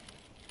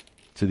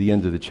 to the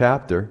end of the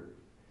chapter,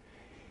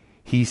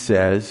 he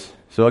says,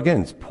 so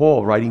again, it's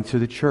Paul writing to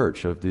the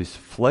church of this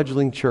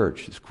fledgling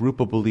church, this group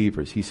of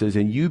believers. He says,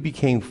 and you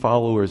became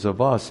followers of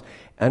us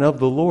and of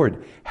the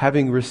Lord,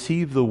 having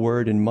received the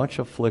word in much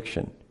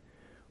affliction,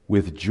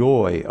 with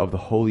joy of the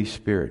Holy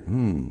Spirit.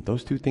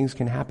 Those two things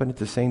can happen at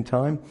the same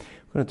time?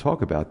 We're going to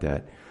talk about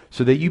that.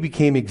 So that you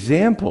became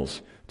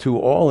examples to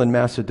all in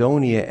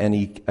Macedonia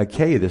and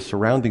Achaia, the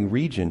surrounding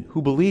region,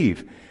 who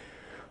believe.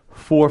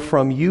 For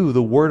from you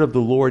the word of the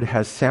Lord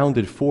has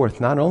sounded forth,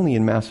 not only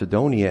in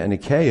Macedonia and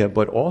Achaia,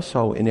 but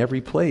also in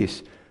every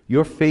place.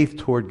 Your faith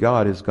toward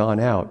God has gone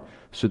out,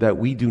 so that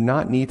we do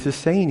not need to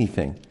say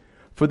anything.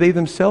 For they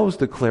themselves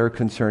declare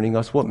concerning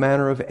us what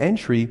manner of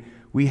entry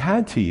we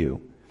had to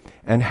you,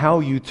 and how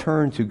you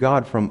turned to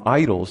God from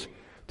idols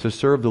to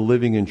serve the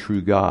living and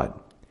true God.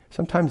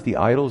 Sometimes the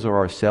idols are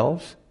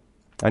ourselves.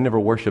 I never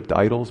worshipped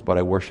idols, but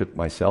I worshiped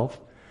myself.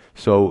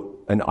 So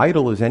an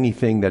idol is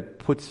anything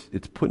that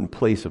it's put in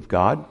place of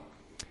God.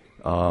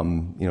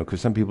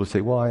 Because some people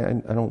say, well,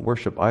 I don't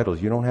worship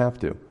idols. You don't have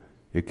to.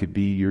 It could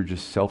be your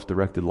just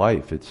self-directed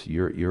life.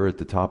 You're at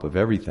the top of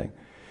everything.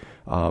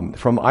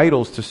 From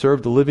idols to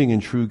serve the living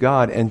and true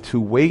God, and to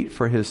wait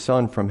for his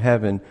Son from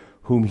heaven,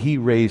 whom he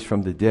raised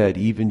from the dead,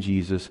 even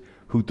Jesus,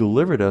 who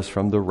delivered us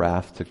from the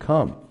wrath to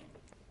come.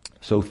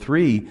 So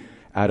 3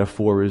 out of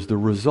 4 is the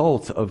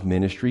result of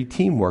ministry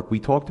teamwork. We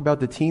talked about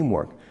the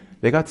teamwork.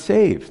 They got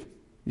saved.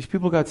 These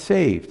people got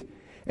saved.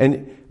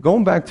 And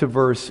going back to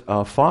verse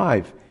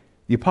 5,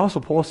 the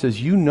Apostle Paul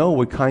says, you know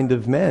what kind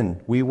of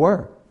men we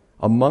were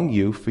among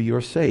you for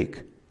your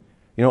sake.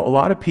 You know, a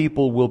lot of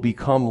people will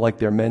become like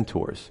their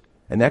mentors,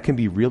 and that can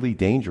be really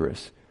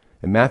dangerous.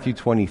 In Matthew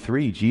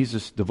 23,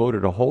 Jesus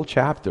devoted a whole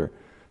chapter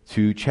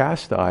to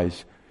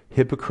chastise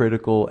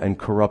hypocritical and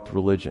corrupt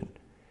religion.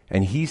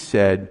 And he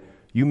said,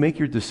 you make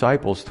your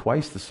disciples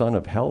twice the son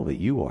of hell that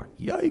you are.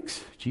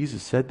 Yikes.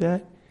 Jesus said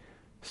that?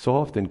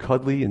 Soft and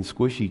cuddly and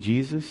squishy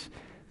Jesus?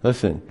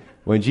 Listen,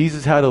 when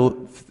Jesus had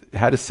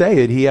to say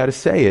it, he had to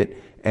say it.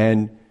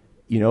 And,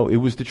 you know, it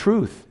was the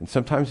truth. And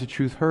sometimes the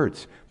truth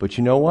hurts. But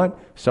you know what?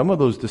 Some of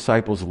those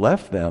disciples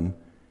left them,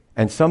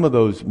 and some of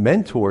those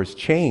mentors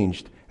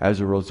changed as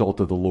a result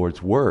of the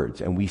Lord's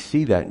words. And we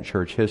see that in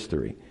church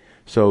history.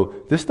 So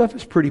this stuff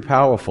is pretty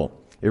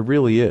powerful. It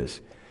really is.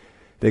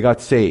 They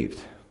got saved.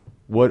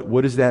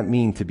 What does that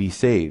mean to be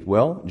saved?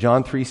 Well,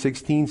 John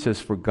 3:16 says,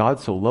 for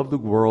God so loved the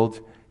world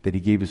that he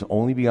gave his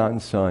only begotten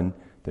Son,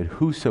 that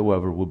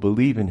whosoever will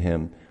believe in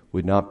him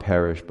would not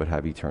perish but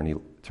have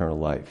eternal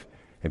life.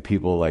 And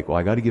people are like, well,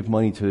 I got to give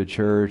money to the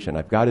church, and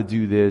I've got to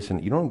do this,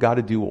 and you don't got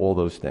to do all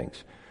those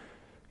things.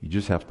 You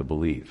just have to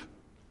believe,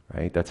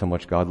 right? That's how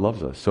much God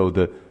loves us. So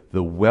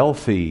the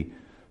wealthy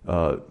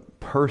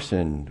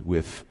person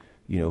with,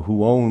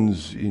 who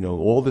owns,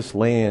 all this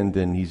land,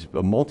 and he's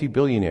a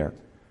multi-billionaire,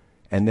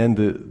 and then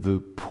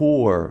the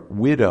poor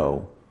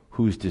widow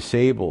who's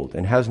disabled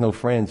and has no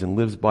friends and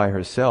lives by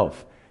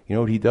herself. You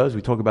know what he does?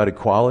 We talk about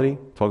equality,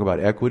 talk about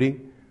equity.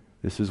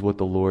 This is what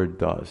the Lord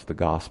does, the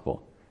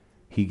gospel.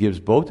 He gives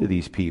both of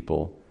these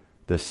people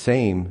the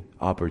same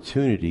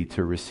opportunity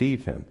to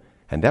receive him.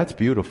 And that's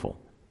beautiful,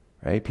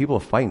 right? People are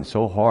fighting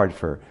so hard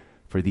for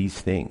these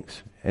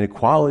things. And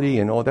equality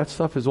and all that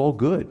stuff is all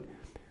good.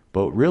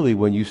 But really,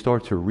 when you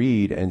start to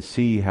read and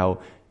see how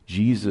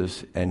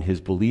Jesus and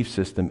his belief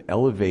system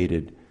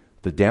elevated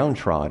the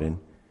downtrodden,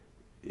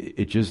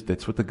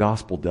 that's what the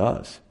gospel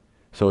does.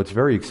 So it's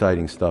very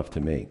exciting stuff to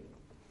me.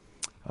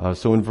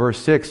 So in verse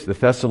 6, the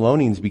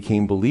Thessalonians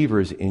became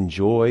believers in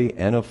joy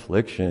and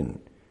affliction.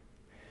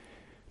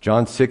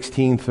 John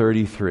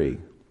 16:33,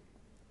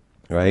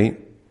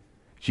 right?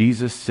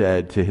 Jesus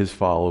said to his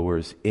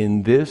followers,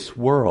 in this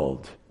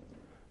world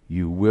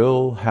you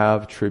will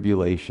have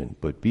tribulation,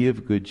 but be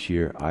of good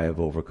cheer, I have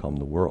overcome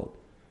the world.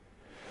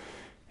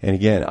 And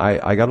again,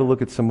 I got to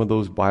look at some of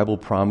those Bible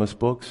promise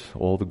books,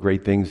 all the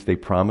great things they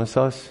promise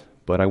us.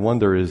 But I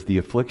wonder, is the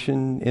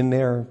affliction in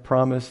there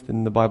promised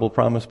in the Bible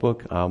promise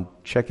book? I'll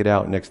check it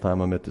out next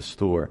time I'm at the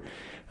store.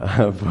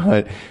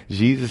 But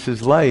Jesus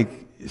is like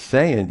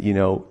saying,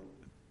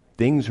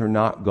 things are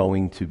not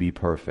going to be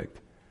perfect,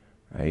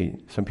 right?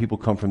 Some people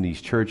come from these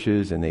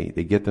churches and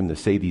they get them to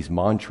say these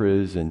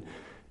mantras, and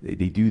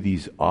they do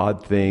these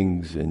odd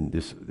things, and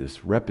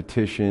this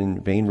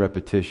repetition, vain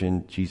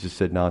repetition, Jesus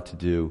said not to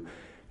do.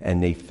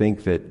 And they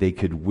think that they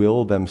could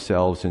will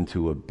themselves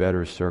into a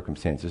better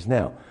circumstances.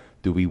 Now,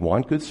 do we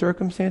want good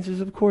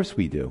circumstances? Of course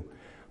we do.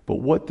 But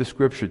what the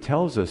scripture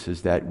tells us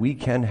is that we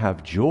can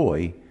have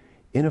joy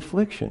in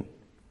affliction.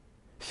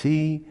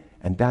 See,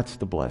 and that's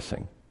the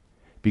blessing.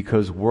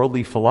 Because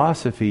worldly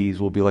philosophies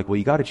will be like, well,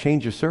 you got to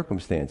change your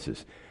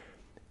circumstances.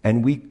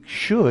 And we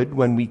should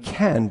when we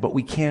can, but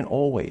we can't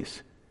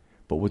always.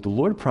 But what the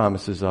Lord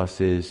promises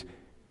us is,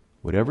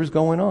 whatever's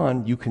going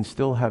on, you can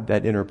still have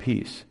that inner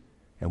peace.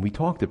 And we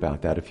talked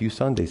about that a few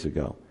Sundays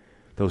ago.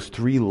 Those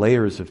 3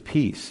 layers of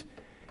peace.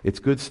 It's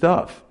good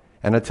stuff.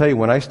 And I tell you,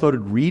 when I started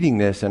reading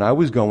this and I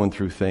was going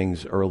through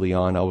things early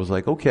on, I was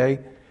like, okay,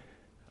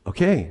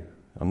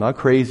 I'm not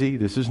crazy.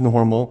 This is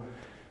normal.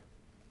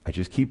 I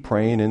just keep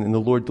praying, and the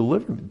Lord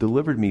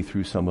delivered me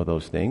through some of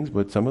those things,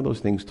 but some of those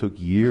things took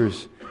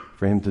years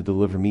for him to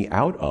deliver me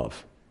out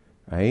of,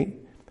 right?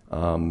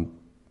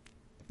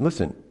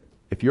 Listen,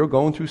 if you're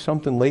going through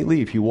something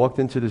lately, if you walked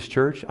into this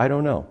church, I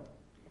don't know.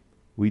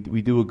 We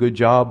do a good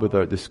job with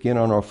the skin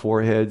on our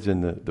foreheads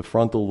and the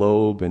frontal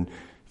lobe, and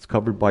it's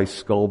covered by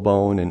skull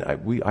bone, and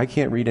I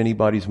can't read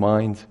anybody's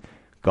minds.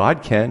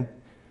 God can.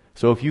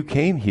 So if you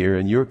came here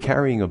and you're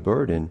carrying a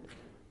burden,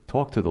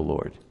 talk to the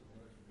Lord.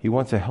 He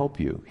wants to help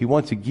you. He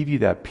wants to give you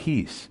that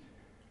peace,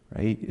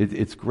 right?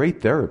 It's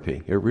great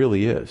therapy. It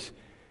really is.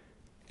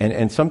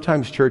 And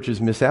sometimes churches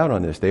miss out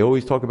on this. They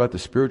always talk about the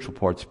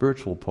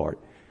spiritual part.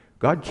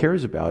 God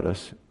cares about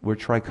us. We're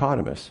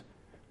trichotomous.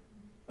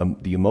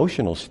 The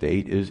emotional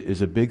state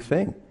is a big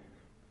thing.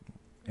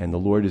 And the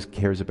Lord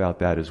cares about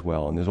that as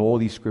well. And there's all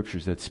these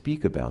scriptures that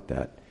speak about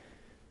that.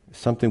 It's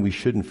something we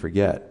shouldn't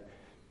forget.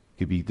 You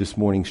could be this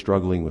morning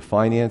struggling with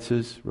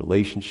finances,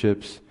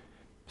 relationships,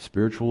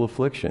 spiritual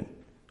affliction,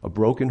 a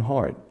broken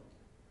heart.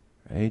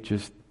 Right?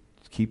 Just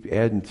keep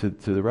adding to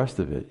the rest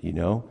of it,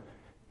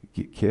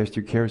 Cast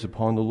your cares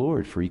upon the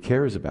Lord, for he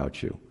cares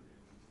about you.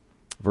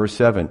 Verse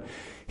 7.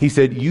 He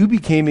said, you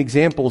became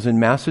examples in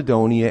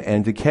Macedonia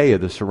and Achaia,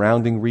 the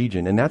surrounding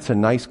region. And that's a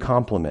nice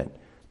compliment,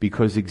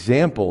 because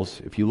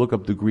examples, if you look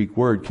up the Greek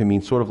word, can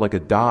mean sort of like a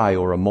die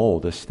or a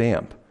mold, a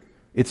stamp.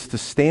 It's the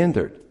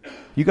standard.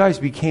 You guys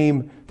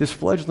became, this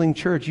fledgling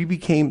church, you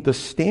became the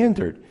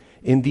standard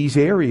in these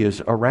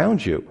areas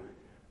around you,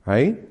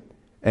 right?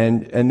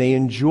 And they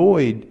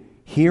enjoyed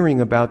hearing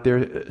about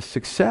their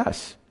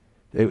success.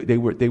 They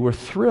were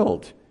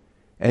thrilled.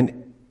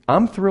 And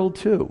I'm thrilled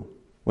too.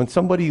 When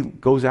somebody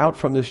goes out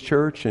from this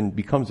church and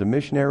becomes a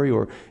missionary,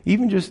 or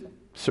even just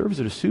serves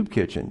at a soup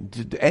kitchen,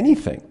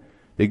 anything.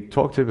 They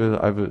talk to,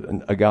 I have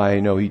a guy I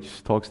know, he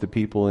just talks to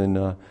people in,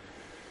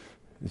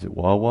 is it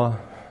Wawa?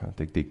 I don't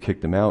think they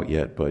kicked him out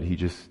yet, but he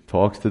just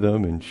talks to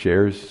them and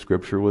shares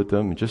scripture with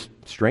them, and just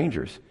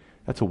strangers.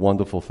 That's a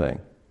wonderful thing,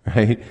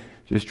 right?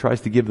 Just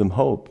tries to give them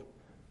hope.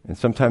 And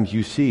sometimes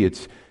you see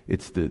it's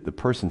the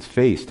person's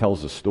face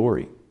tells a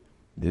story.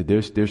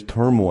 There's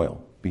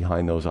turmoil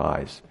behind those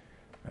eyes,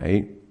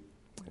 right?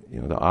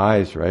 You know, the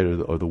eyes, right,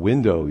 or the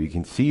window, you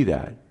can see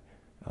that.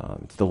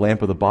 It's the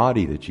lamp of the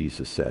body that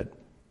Jesus said.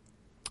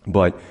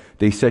 But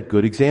they set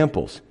good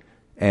examples.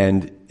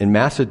 And in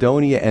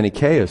Macedonia and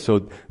Achaia,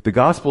 so the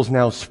gospel's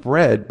now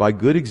spread by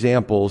good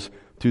examples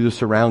through the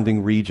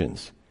surrounding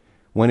regions.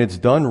 When it's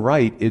done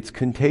right, it's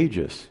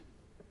contagious.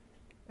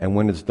 And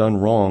when it's done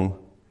wrong,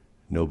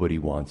 nobody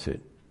wants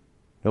it.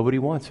 Nobody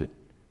wants it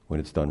when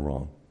it's done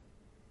wrong.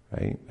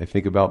 Right? I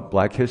think about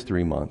Black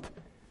History Month.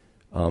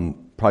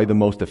 Probably the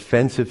most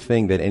offensive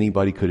thing that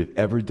anybody could have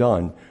ever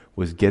done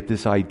was get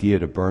this idea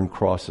to burn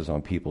crosses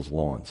on people's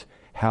lawns.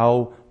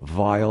 How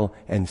vile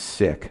and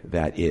sick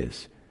that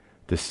is.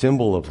 The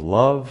symbol of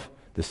love,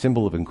 the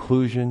symbol of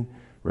inclusion.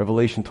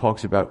 Revelation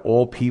talks about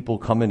all people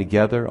coming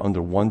together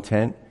under one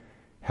tent.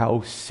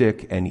 How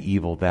sick and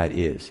evil that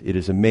is. It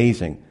is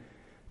amazing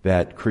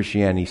that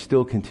Christianity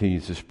still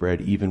continues to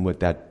spread even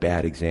with that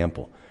bad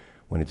example.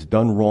 When it's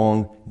done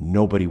wrong,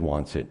 nobody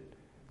wants it.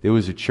 There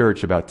was a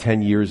church about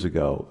 10 years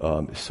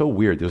ago. It's so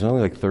weird. There was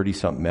only like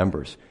 30-something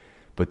members.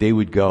 But they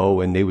would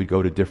go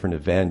to different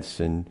events,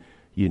 and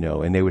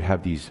and they would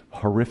have these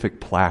horrific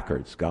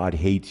placards. God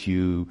hates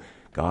you.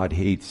 God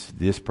hates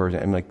this person.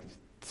 I'm like,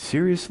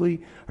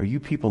 seriously? Are you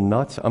people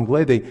nuts? I'm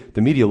glad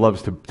the media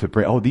loves to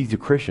bring, oh, these are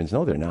Christians.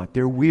 No, they're not.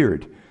 They're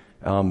weird.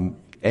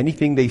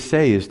 Anything they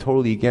say is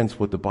totally against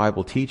what the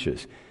Bible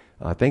teaches.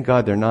 Thank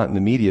God they're not in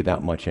the media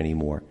that much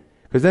anymore.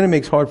 Because then it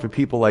makes it hard for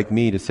people like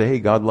me to say, hey,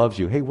 God loves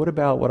you. Hey, what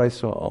about what I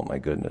saw? Oh, my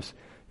goodness.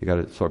 You got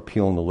to start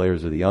peeling the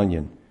layers of the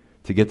onion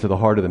to get to the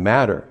heart of the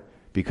matter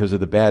because of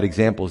the bad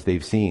examples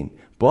they've seen.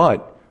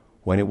 But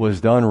when it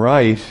was done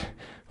right,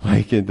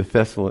 like in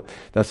the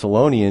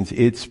Thessalonians,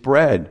 it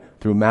spread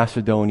through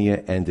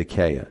Macedonia and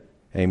Achaia.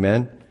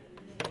 Amen?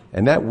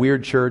 And that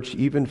weird church,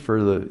 even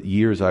for the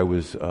years I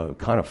was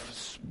kind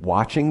of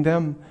watching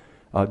them,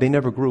 they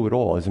never grew at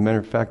all. As a matter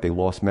of fact, they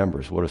lost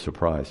members. What a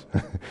surprise.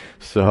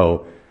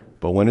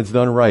 But when it's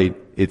done right,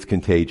 it's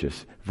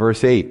contagious.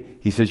 Verse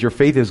 8, he says, your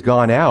faith has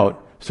gone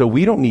out, so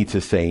we don't need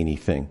to say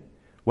anything.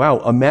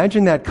 Wow,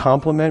 imagine that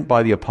compliment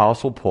by the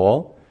Apostle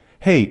Paul.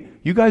 Hey,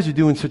 you guys are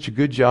doing such a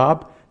good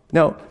job.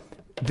 Now,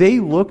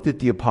 they looked at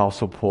the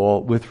Apostle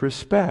Paul with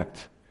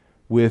respect,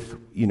 with,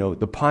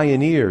 the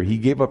pioneer. He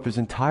gave up his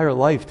entire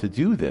life to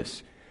do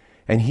this.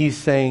 And he's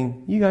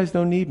saying, you guys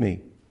don't need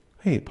me.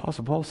 Hey,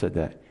 Apostle Paul said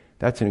that.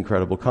 That's an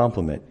incredible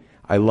compliment.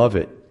 I love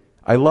it.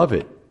 I love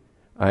it.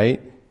 Right?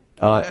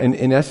 And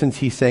in essence,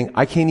 he's saying,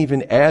 I can't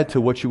even add to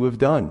what you have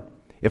done.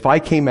 If I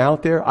came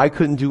out there, I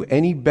couldn't do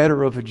any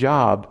better of a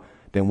job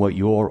than what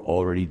you're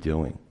already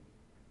doing.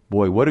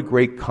 Boy, what a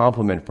great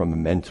compliment from a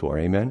mentor.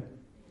 Amen?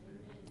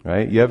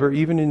 Right? You ever,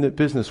 even in the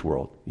business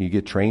world, you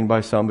get trained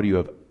by somebody you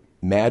have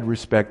mad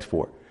respect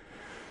for.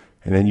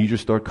 And then you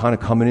just start kind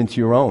of coming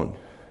into your own.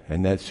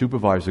 And that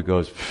supervisor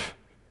goes,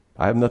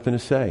 I have nothing to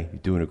say.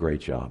 You're doing a great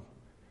job.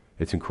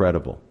 It's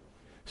incredible.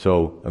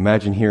 So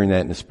imagine hearing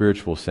that in a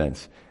spiritual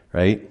sense,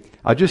 right?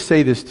 I'll just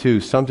say this too,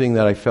 something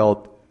that I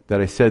felt that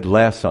I said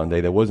last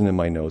Sunday that wasn't in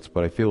my notes,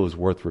 but I feel is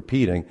worth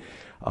repeating.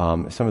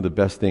 Some of the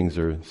best things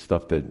are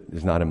stuff that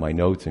is not in my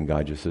notes, and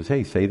God just says,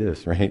 hey, say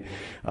this, right?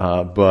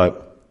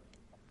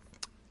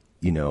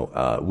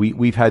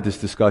 We've had this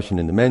discussion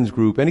in the men's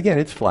group, and again,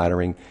 it's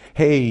flattering.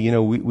 Hey,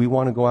 we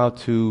want to go out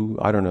to,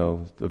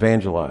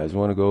 evangelize. We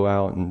want to go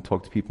out and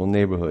talk to people in the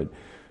neighborhood.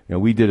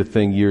 We did a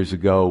thing years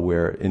ago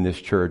where in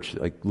this church,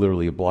 like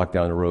literally a block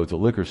down the road is a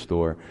liquor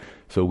store.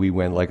 So we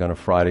went like on a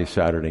Friday,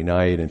 Saturday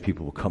night, and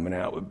people were coming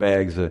out with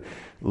bags of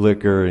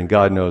liquor, and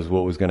God knows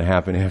what was going to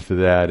happen after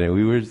that.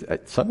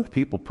 And some of the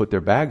people put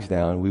their bags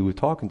down. We were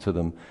talking to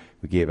them.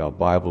 We gave out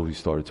Bible. We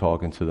started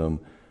talking to them,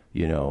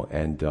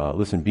 and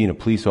listen, being a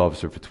police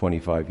officer for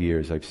 25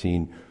 years, I've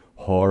seen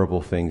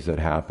horrible things that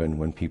happen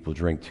when people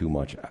drink too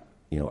much,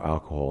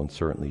 alcohol and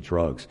certainly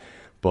drugs.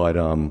 But,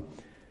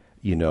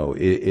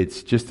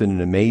 it's just an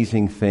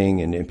amazing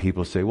thing. And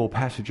people say, well,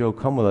 Pastor Joe,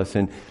 come with us.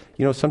 And,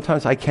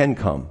 sometimes I can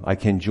come. I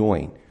can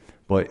join.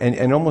 But,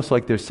 and almost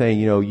like they're saying,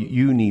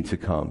 you need to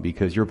come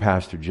because you're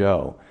Pastor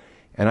Joe.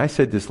 And I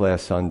said this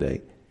last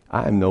Sunday.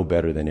 I am no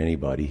better than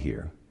anybody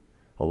here.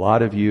 A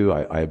lot of you,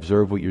 I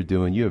observe what you're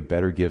doing. You have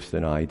better gifts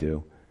than I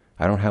do.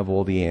 I don't have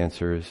all the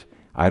answers.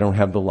 I don't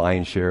have the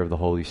lion's share of the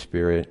Holy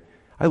Spirit.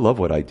 I love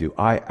what I do.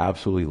 I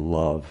absolutely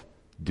love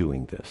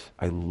doing this.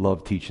 I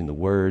love teaching the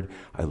Word.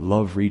 I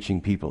love reaching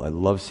people. I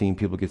love seeing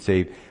people get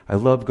saved. I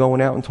love going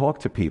out and talk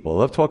to people. I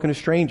love talking to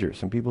strangers.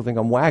 Some people think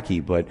I'm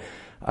wacky, but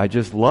I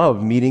just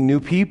love meeting new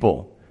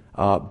people.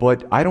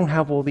 But I don't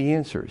have all the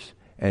answers.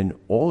 And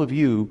all of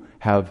you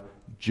have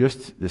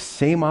just the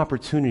same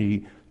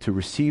opportunity to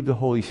receive the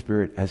Holy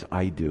Spirit as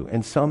I do.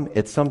 And some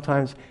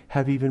sometimes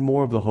have even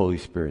more of the Holy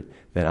Spirit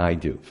than I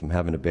do, if I'm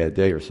having a bad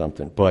day or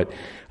something. But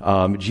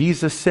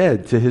Jesus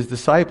said to his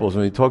disciples,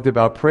 when he talked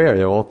about prayer,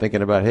 they're all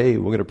thinking about, hey,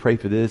 we're going to pray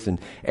for this and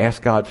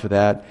ask God for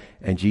that.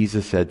 And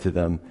Jesus said to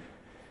them,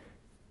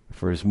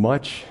 for as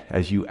much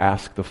as you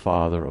ask the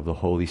Father of the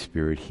Holy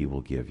Spirit, he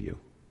will give you.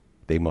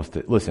 They must,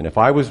 listen, if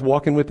I was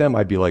walking with them,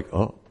 I'd be like,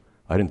 oh,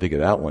 I didn't think of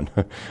that one.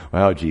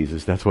 Wow,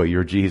 Jesus, that's why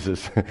you're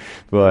Jesus.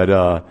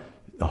 But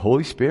the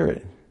Holy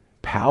Spirit,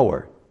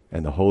 power,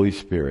 and the Holy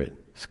Spirit,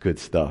 it's good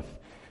stuff.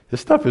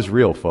 This stuff is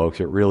real, folks.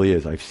 It really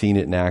is. I've seen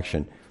it in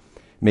action.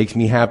 It makes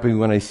me happy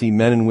when I see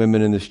men and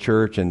women in this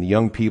church and the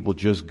young people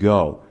just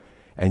go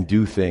and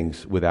do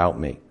things without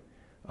me.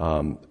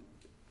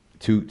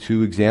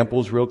 Two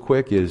examples real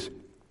quick is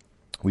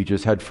we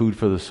just had Food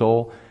for the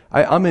Soul.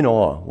 I'm in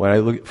awe when I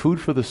look at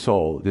Food for the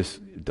Soul.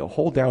 The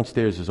whole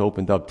downstairs is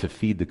opened up to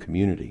feed the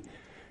community.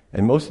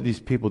 And most of these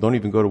people don't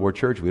even go to our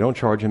church. We don't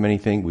charge them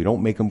anything. We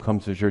don't make them come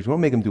to the church. We don't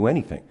make them do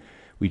anything.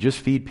 We just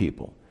feed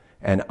people.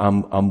 And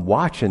I'm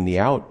watching the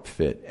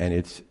outfit,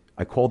 and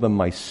I call them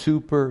my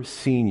super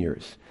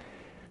seniors,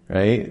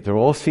 right? They're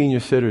all senior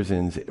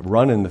citizens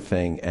running the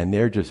thing, and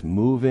they're just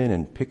moving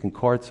and picking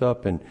carts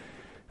up, and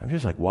I'm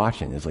just like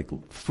watching. There's like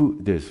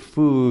food, there's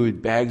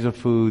food, bags of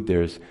food,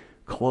 there's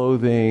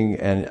clothing,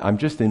 and I'm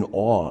just in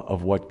awe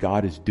of what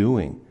God is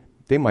doing.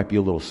 They might be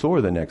a little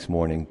sore the next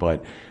morning,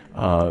 but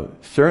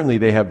certainly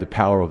they have the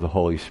power of the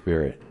Holy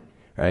Spirit,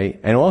 right?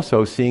 And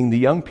also seeing the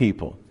young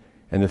people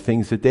and the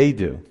things that they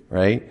do,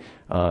 right?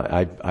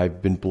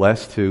 I've been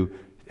blessed to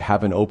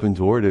have an open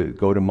door to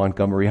go to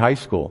Montgomery High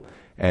School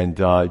and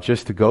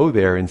just to go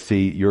there and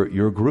see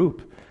your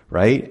group,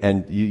 right?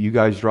 And you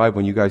guys drive,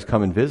 when you guys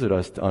come and visit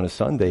us on a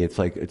Sunday,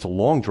 it's a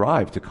long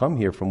drive to come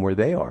here from where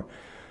they are.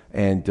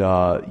 And,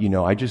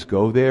 I just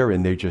go there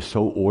and they're just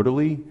so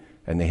orderly,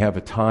 and they have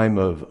a time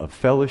of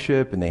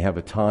fellowship, and they have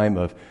a time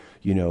of,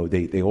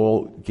 they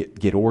all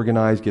get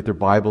organized, get their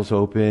Bibles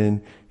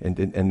open, and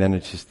then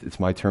it's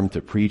my turn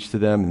to preach to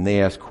them, and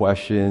they ask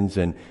questions,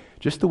 and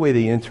just the way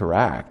they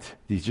interact,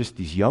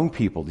 these young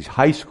people, these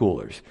high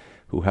schoolers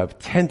who have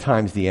 10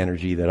 times the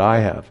energy that I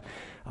have.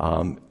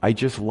 I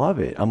just love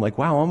it. I'm like,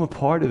 wow, I'm a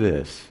part of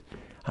this.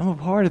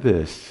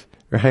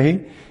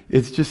 Right?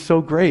 It's just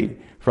so great.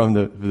 From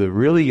the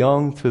really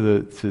young to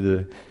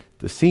the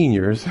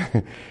seniors,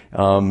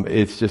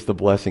 it's just a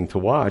blessing to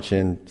watch.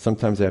 And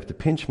sometimes I have to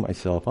pinch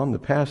myself. I'm the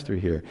pastor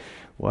here.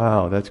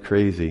 Wow, that's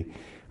crazy.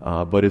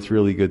 But it's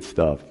really good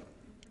stuff.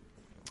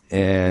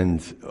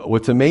 And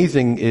what's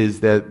amazing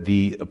is that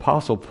the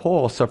Apostle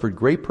Paul suffered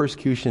great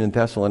persecution in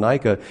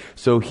Thessalonica.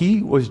 So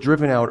he was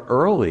driven out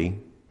early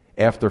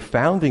after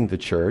founding the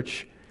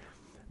church,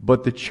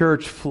 but the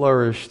church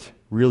flourished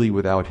really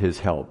without his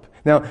help.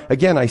 Now,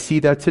 again, I see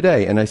that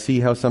today, and I see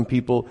how some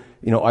people,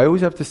 I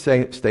always have to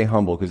stay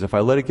humble, because if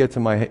I let it get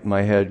to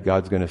my head,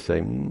 God's going to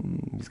say,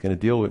 he's going to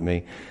deal with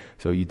me.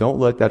 So you don't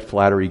let that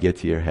flattery get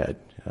to your head.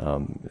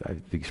 The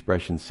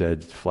expression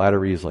said,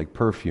 flattery is like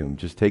perfume.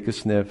 Just take a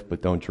sniff,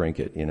 but don't drink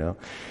it,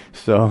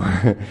 So,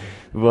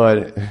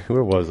 but,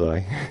 where was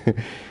I?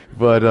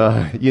 But,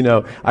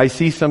 I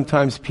see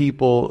sometimes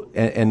people,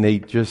 and they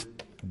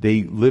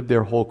live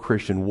their whole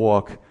Christian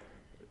walk,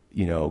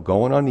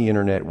 going on the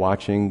internet,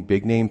 watching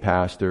big name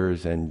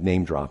pastors and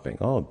name dropping.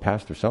 Oh,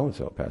 Pastor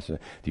so-and-so, Pastor.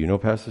 Do you know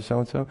Pastor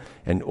so-and-so?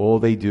 And all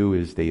they do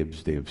is they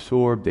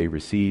absorb, they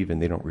receive,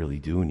 and they don't really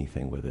do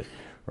anything with it,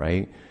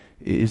 right?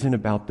 It isn't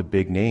about the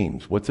big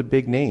names. What's a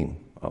big name?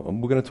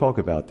 We're going to talk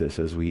about this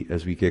as we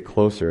get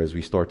closer, as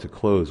we start to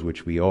close,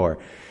 which we are.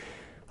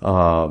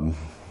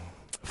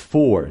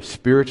 4,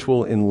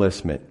 spiritual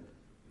enlistment.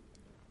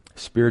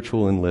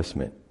 Spiritual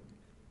enlistment.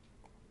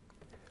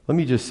 Let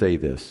me just say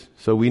this.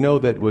 So we know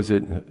that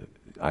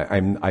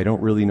I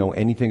don't really know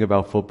anything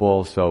about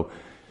football, so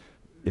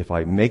if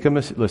I make a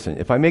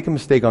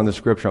mistake on the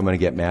scripture, I'm going to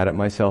get mad at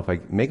myself. I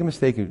make a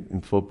mistake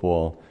in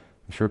football,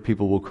 I'm sure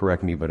people will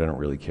correct me, but I don't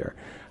really care.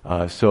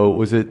 So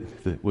was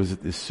it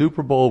the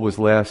Super Bowl was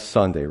last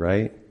Sunday,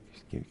 right?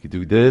 You could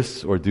do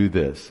this or do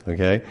this,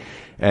 okay?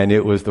 And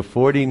it was the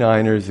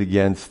 49ers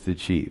against the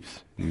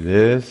Chiefs.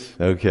 This,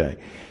 okay.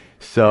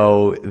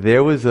 So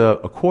there was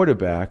a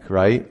quarterback,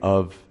 right,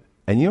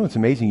 and it's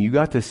amazing, you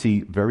got to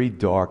see very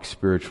dark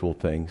spiritual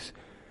things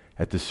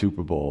at the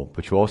Super Bowl,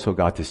 but you also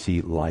got to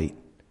see light.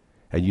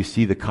 And you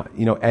see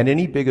at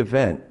any big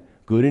event,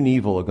 good and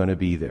evil are going to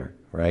be there,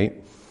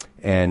 right?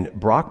 And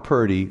Brock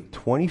Purdy,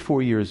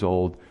 24 years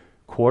old,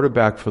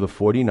 quarterback for the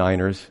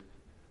 49ers.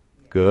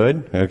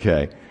 Good?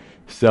 Okay.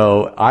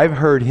 So I've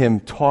heard him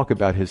talk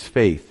about his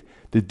faith.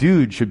 The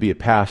dude should be a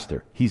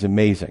pastor. He's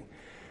amazing.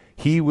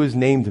 He was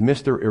named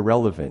Mr.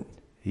 Irrelevant.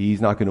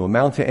 He's not going to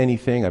amount to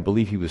anything. I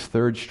believe he was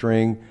third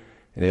string.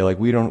 And they're like,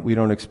 we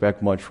don't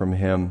expect much from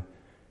him.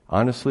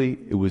 Honestly,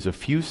 it was a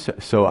few,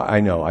 so I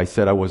know, I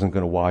said I wasn't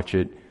going to watch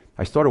it.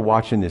 I started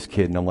watching this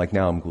kid and I'm like,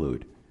 now I'm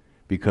glued.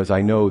 Because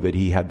I know that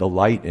he had the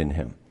light in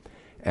him.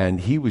 And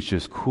he was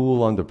just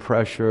cool under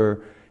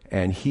pressure.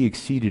 And he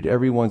exceeded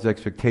everyone's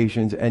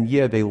expectations. And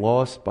yeah, they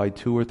lost by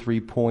 2 or 3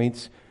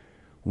 points.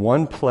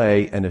 One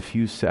play and a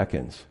few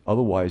seconds.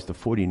 Otherwise, the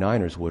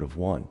 49ers would have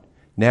won.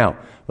 Now,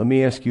 let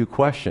me ask you a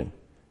question.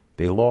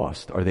 They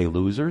lost. Are they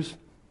losers?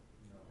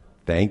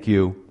 Thank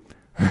you.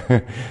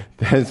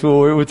 That's what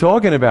we're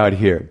talking about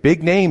here.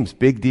 Big names,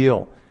 big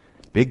deal.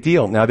 Big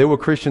deal. Now, there were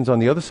Christians on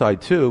the other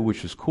side too,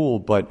 which was cool,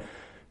 but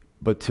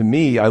to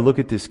me, I look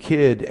at this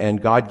kid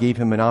and God gave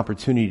him an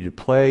opportunity to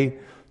play,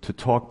 to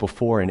talk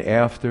before and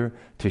after,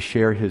 to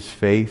share his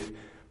faith.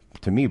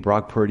 To me,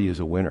 Brock Purdy is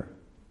a winner.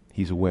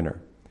 He's a winner.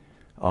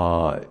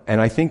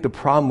 And I think the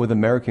problem with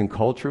American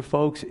culture,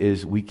 folks,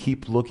 is we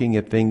keep looking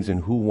at things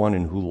and who won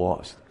and who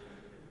lost.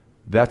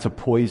 That's a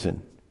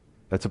poison.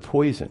 That's a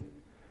poison.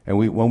 And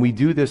when we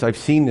do this, I've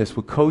seen this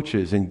with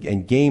coaches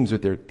and games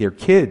with their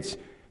kids.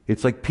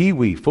 It's like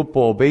peewee,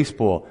 football,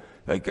 baseball.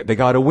 They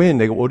got to win.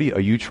 They go, are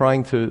you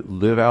trying to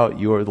live out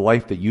the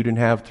life that you didn't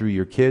have through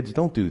your kids?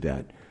 Don't do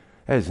that.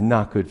 That is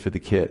not good for the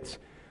kids.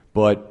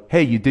 But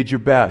hey, you did your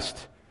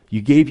best.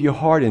 You gave your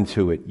heart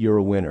into it. You're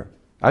a winner.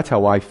 That's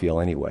how I feel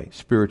anyway,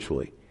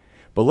 spiritually.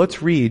 But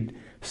let's read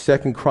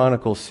 2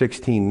 Chronicles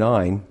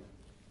 16:9.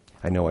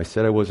 I know I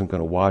said I wasn't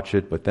going to watch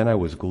it, but then I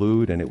was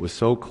glued and it was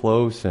so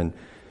close and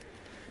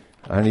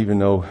I don't even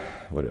know,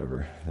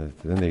 whatever.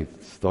 Then they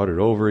started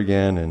over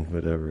again and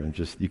whatever. And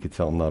just, you could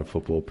tell I'm not a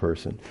football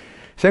person.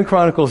 2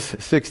 Chronicles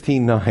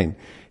 16:9.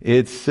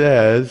 It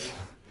says,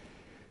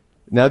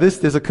 now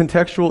there's a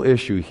contextual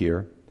issue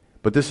here,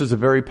 but this is a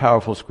very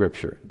powerful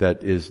scripture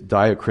that is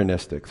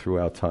diachronistic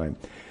throughout time.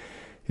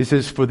 It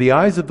says, for the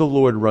eyes of the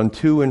Lord run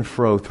to and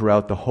fro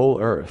throughout the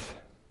whole earth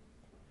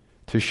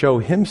to show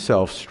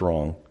himself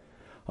strong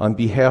on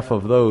behalf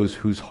of those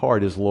whose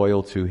heart is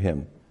loyal to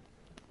him.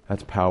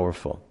 That's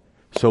powerful.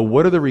 So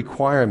what are the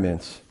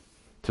requirements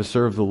to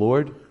serve the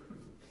Lord?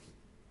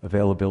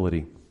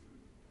 Availability,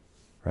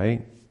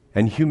 right?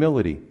 And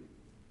humility.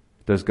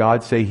 Does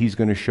God say he's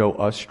going to show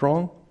us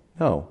strong?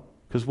 No,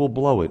 because we'll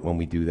blow it when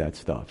we do that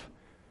stuff.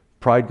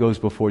 Pride goes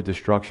before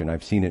destruction.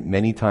 I've seen it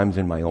many times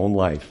in my own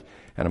life,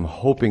 and I'm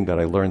hoping that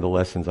I learn the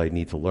lessons I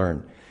need to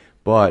learn.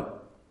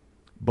 But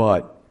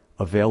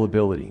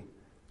availability,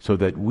 so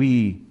that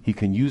he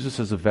can use us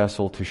as a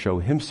vessel to show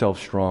himself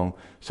strong,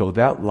 so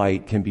that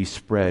light can be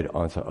spread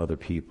onto other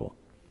people.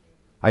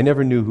 I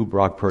never knew who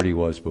Brock Purdy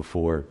was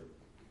before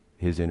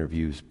his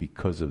interviews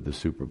because of the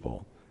Super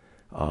Bowl.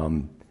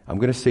 I'm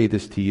going to say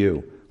this to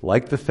you.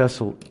 Like the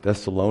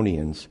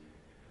Thessalonians,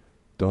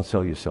 don't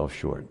sell yourself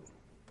short.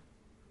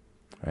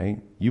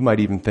 Right? You might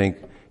even think,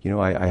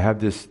 I have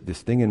this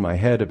thing in my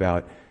head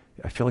about,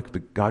 I feel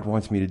like God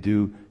wants me to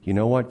do, you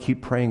know what?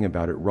 Keep praying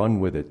about it. Run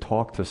with it.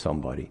 Talk to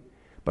somebody.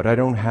 But I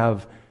don't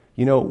have,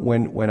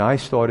 when I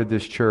started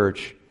this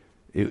church,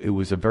 it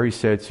was a very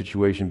sad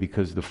situation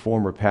because the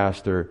former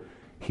pastor,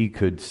 he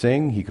could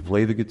sing, he could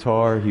play the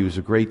guitar, he was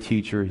a great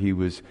teacher,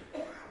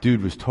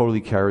 dude was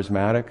totally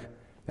charismatic.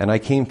 And I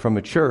came from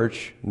a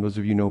church, and those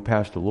of you know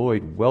Pastor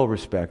Lloyd, well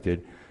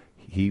respected,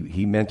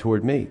 he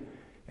mentored me.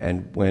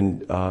 And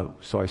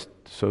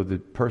so the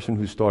person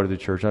who started the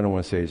church, I don't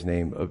want to say his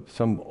name,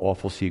 some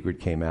awful secret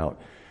came out.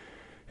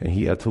 And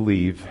he had to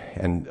leave,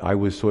 and I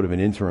was sort of an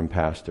interim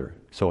pastor.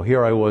 So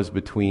here I was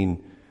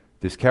between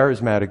this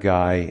charismatic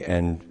guy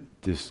and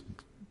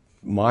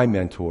my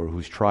mentor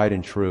who's tried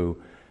and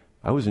true.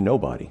 I was a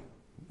nobody.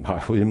 I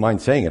didn't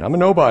mind saying it. I'm a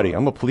nobody.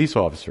 I'm a police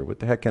officer. What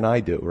the heck can I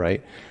do,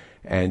 right?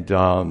 And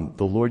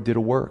the Lord did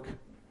a work.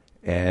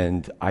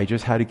 And I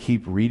just had to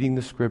keep reading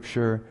the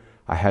scripture.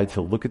 I had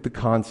to look at the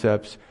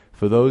concepts.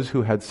 For those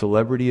who had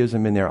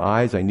celebrityism in their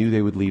eyes, I knew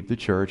they would leave the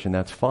church, and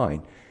that's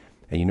fine.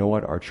 And you know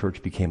what? Our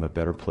church became a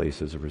better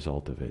place as a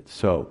result of it.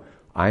 So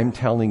I'm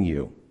telling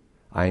you,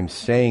 I'm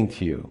saying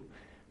to you,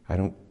 I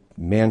don't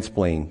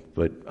mansplain,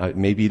 but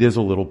maybe it is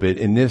a little bit.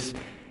 In this,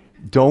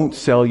 don't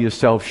sell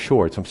yourself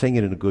short. So I'm saying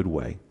it in a good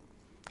way.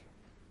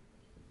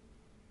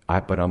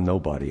 But I'm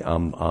nobody.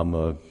 I'm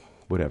a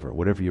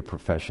whatever your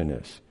profession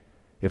is.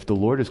 If the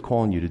Lord is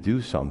calling you to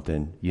do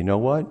something, you know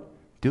what?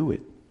 Do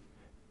it.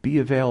 Be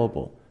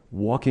available.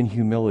 Walk in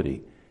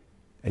humility.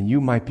 And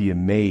you might be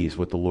amazed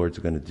what the Lord's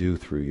going to do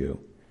through you.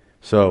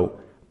 So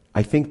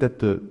I think that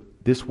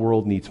this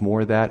world needs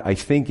more of that. I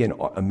think in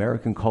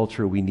American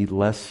culture we need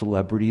less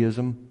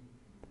celebrityism.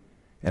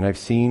 And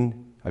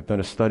I've done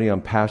a study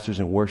on pastors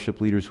and worship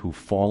leaders who've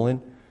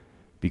fallen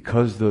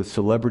because the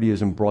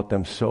celebrityism brought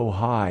them so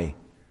high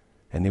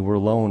and they were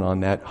alone on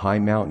that high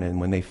mountain,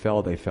 and when they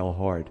fell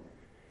hard.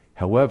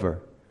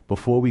 However,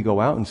 before we go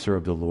out and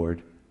serve the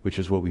Lord, which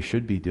is what we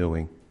should be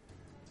doing,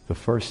 the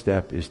first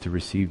step is to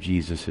receive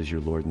Jesus as your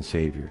Lord and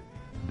Savior.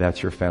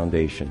 That's your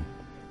foundation.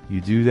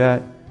 You do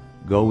that,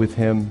 go with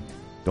him.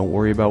 Don't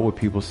worry about what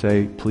people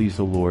say. Please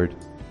the Lord,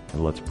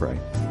 and let's pray.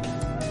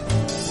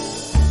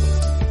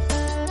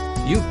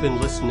 You've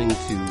been listening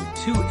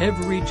to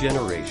Every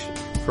Generation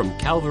from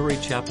Calvary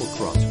Chapel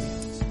Crossfields.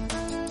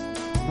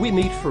 We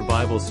meet for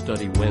Bible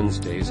study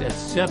Wednesdays at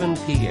 7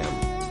 p.m.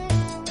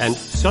 and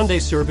Sunday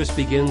service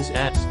begins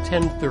at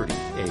 10:30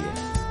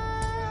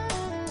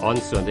 a.m. On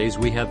Sundays,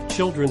 we have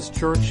children's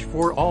church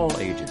for all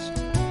ages,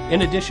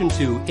 in addition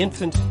to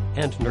infant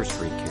and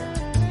nursery care.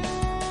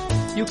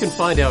 You can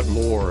find out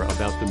more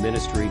about the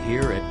ministry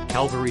here at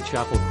Calvary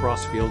Chapel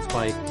Crossfields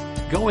by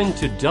going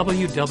to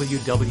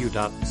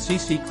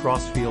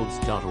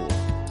www.cccrossfields.org,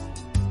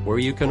 where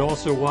you can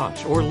also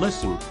watch or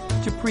listen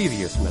to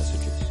previous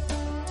messages.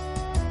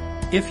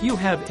 If you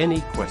have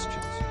any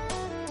questions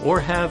or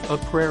have a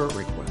prayer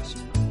request,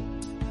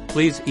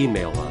 please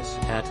email us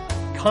at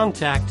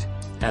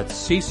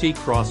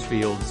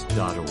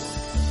contact@cccrossfields.org.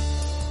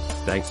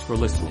 Thanks for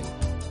listening,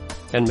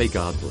 and may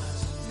God bless.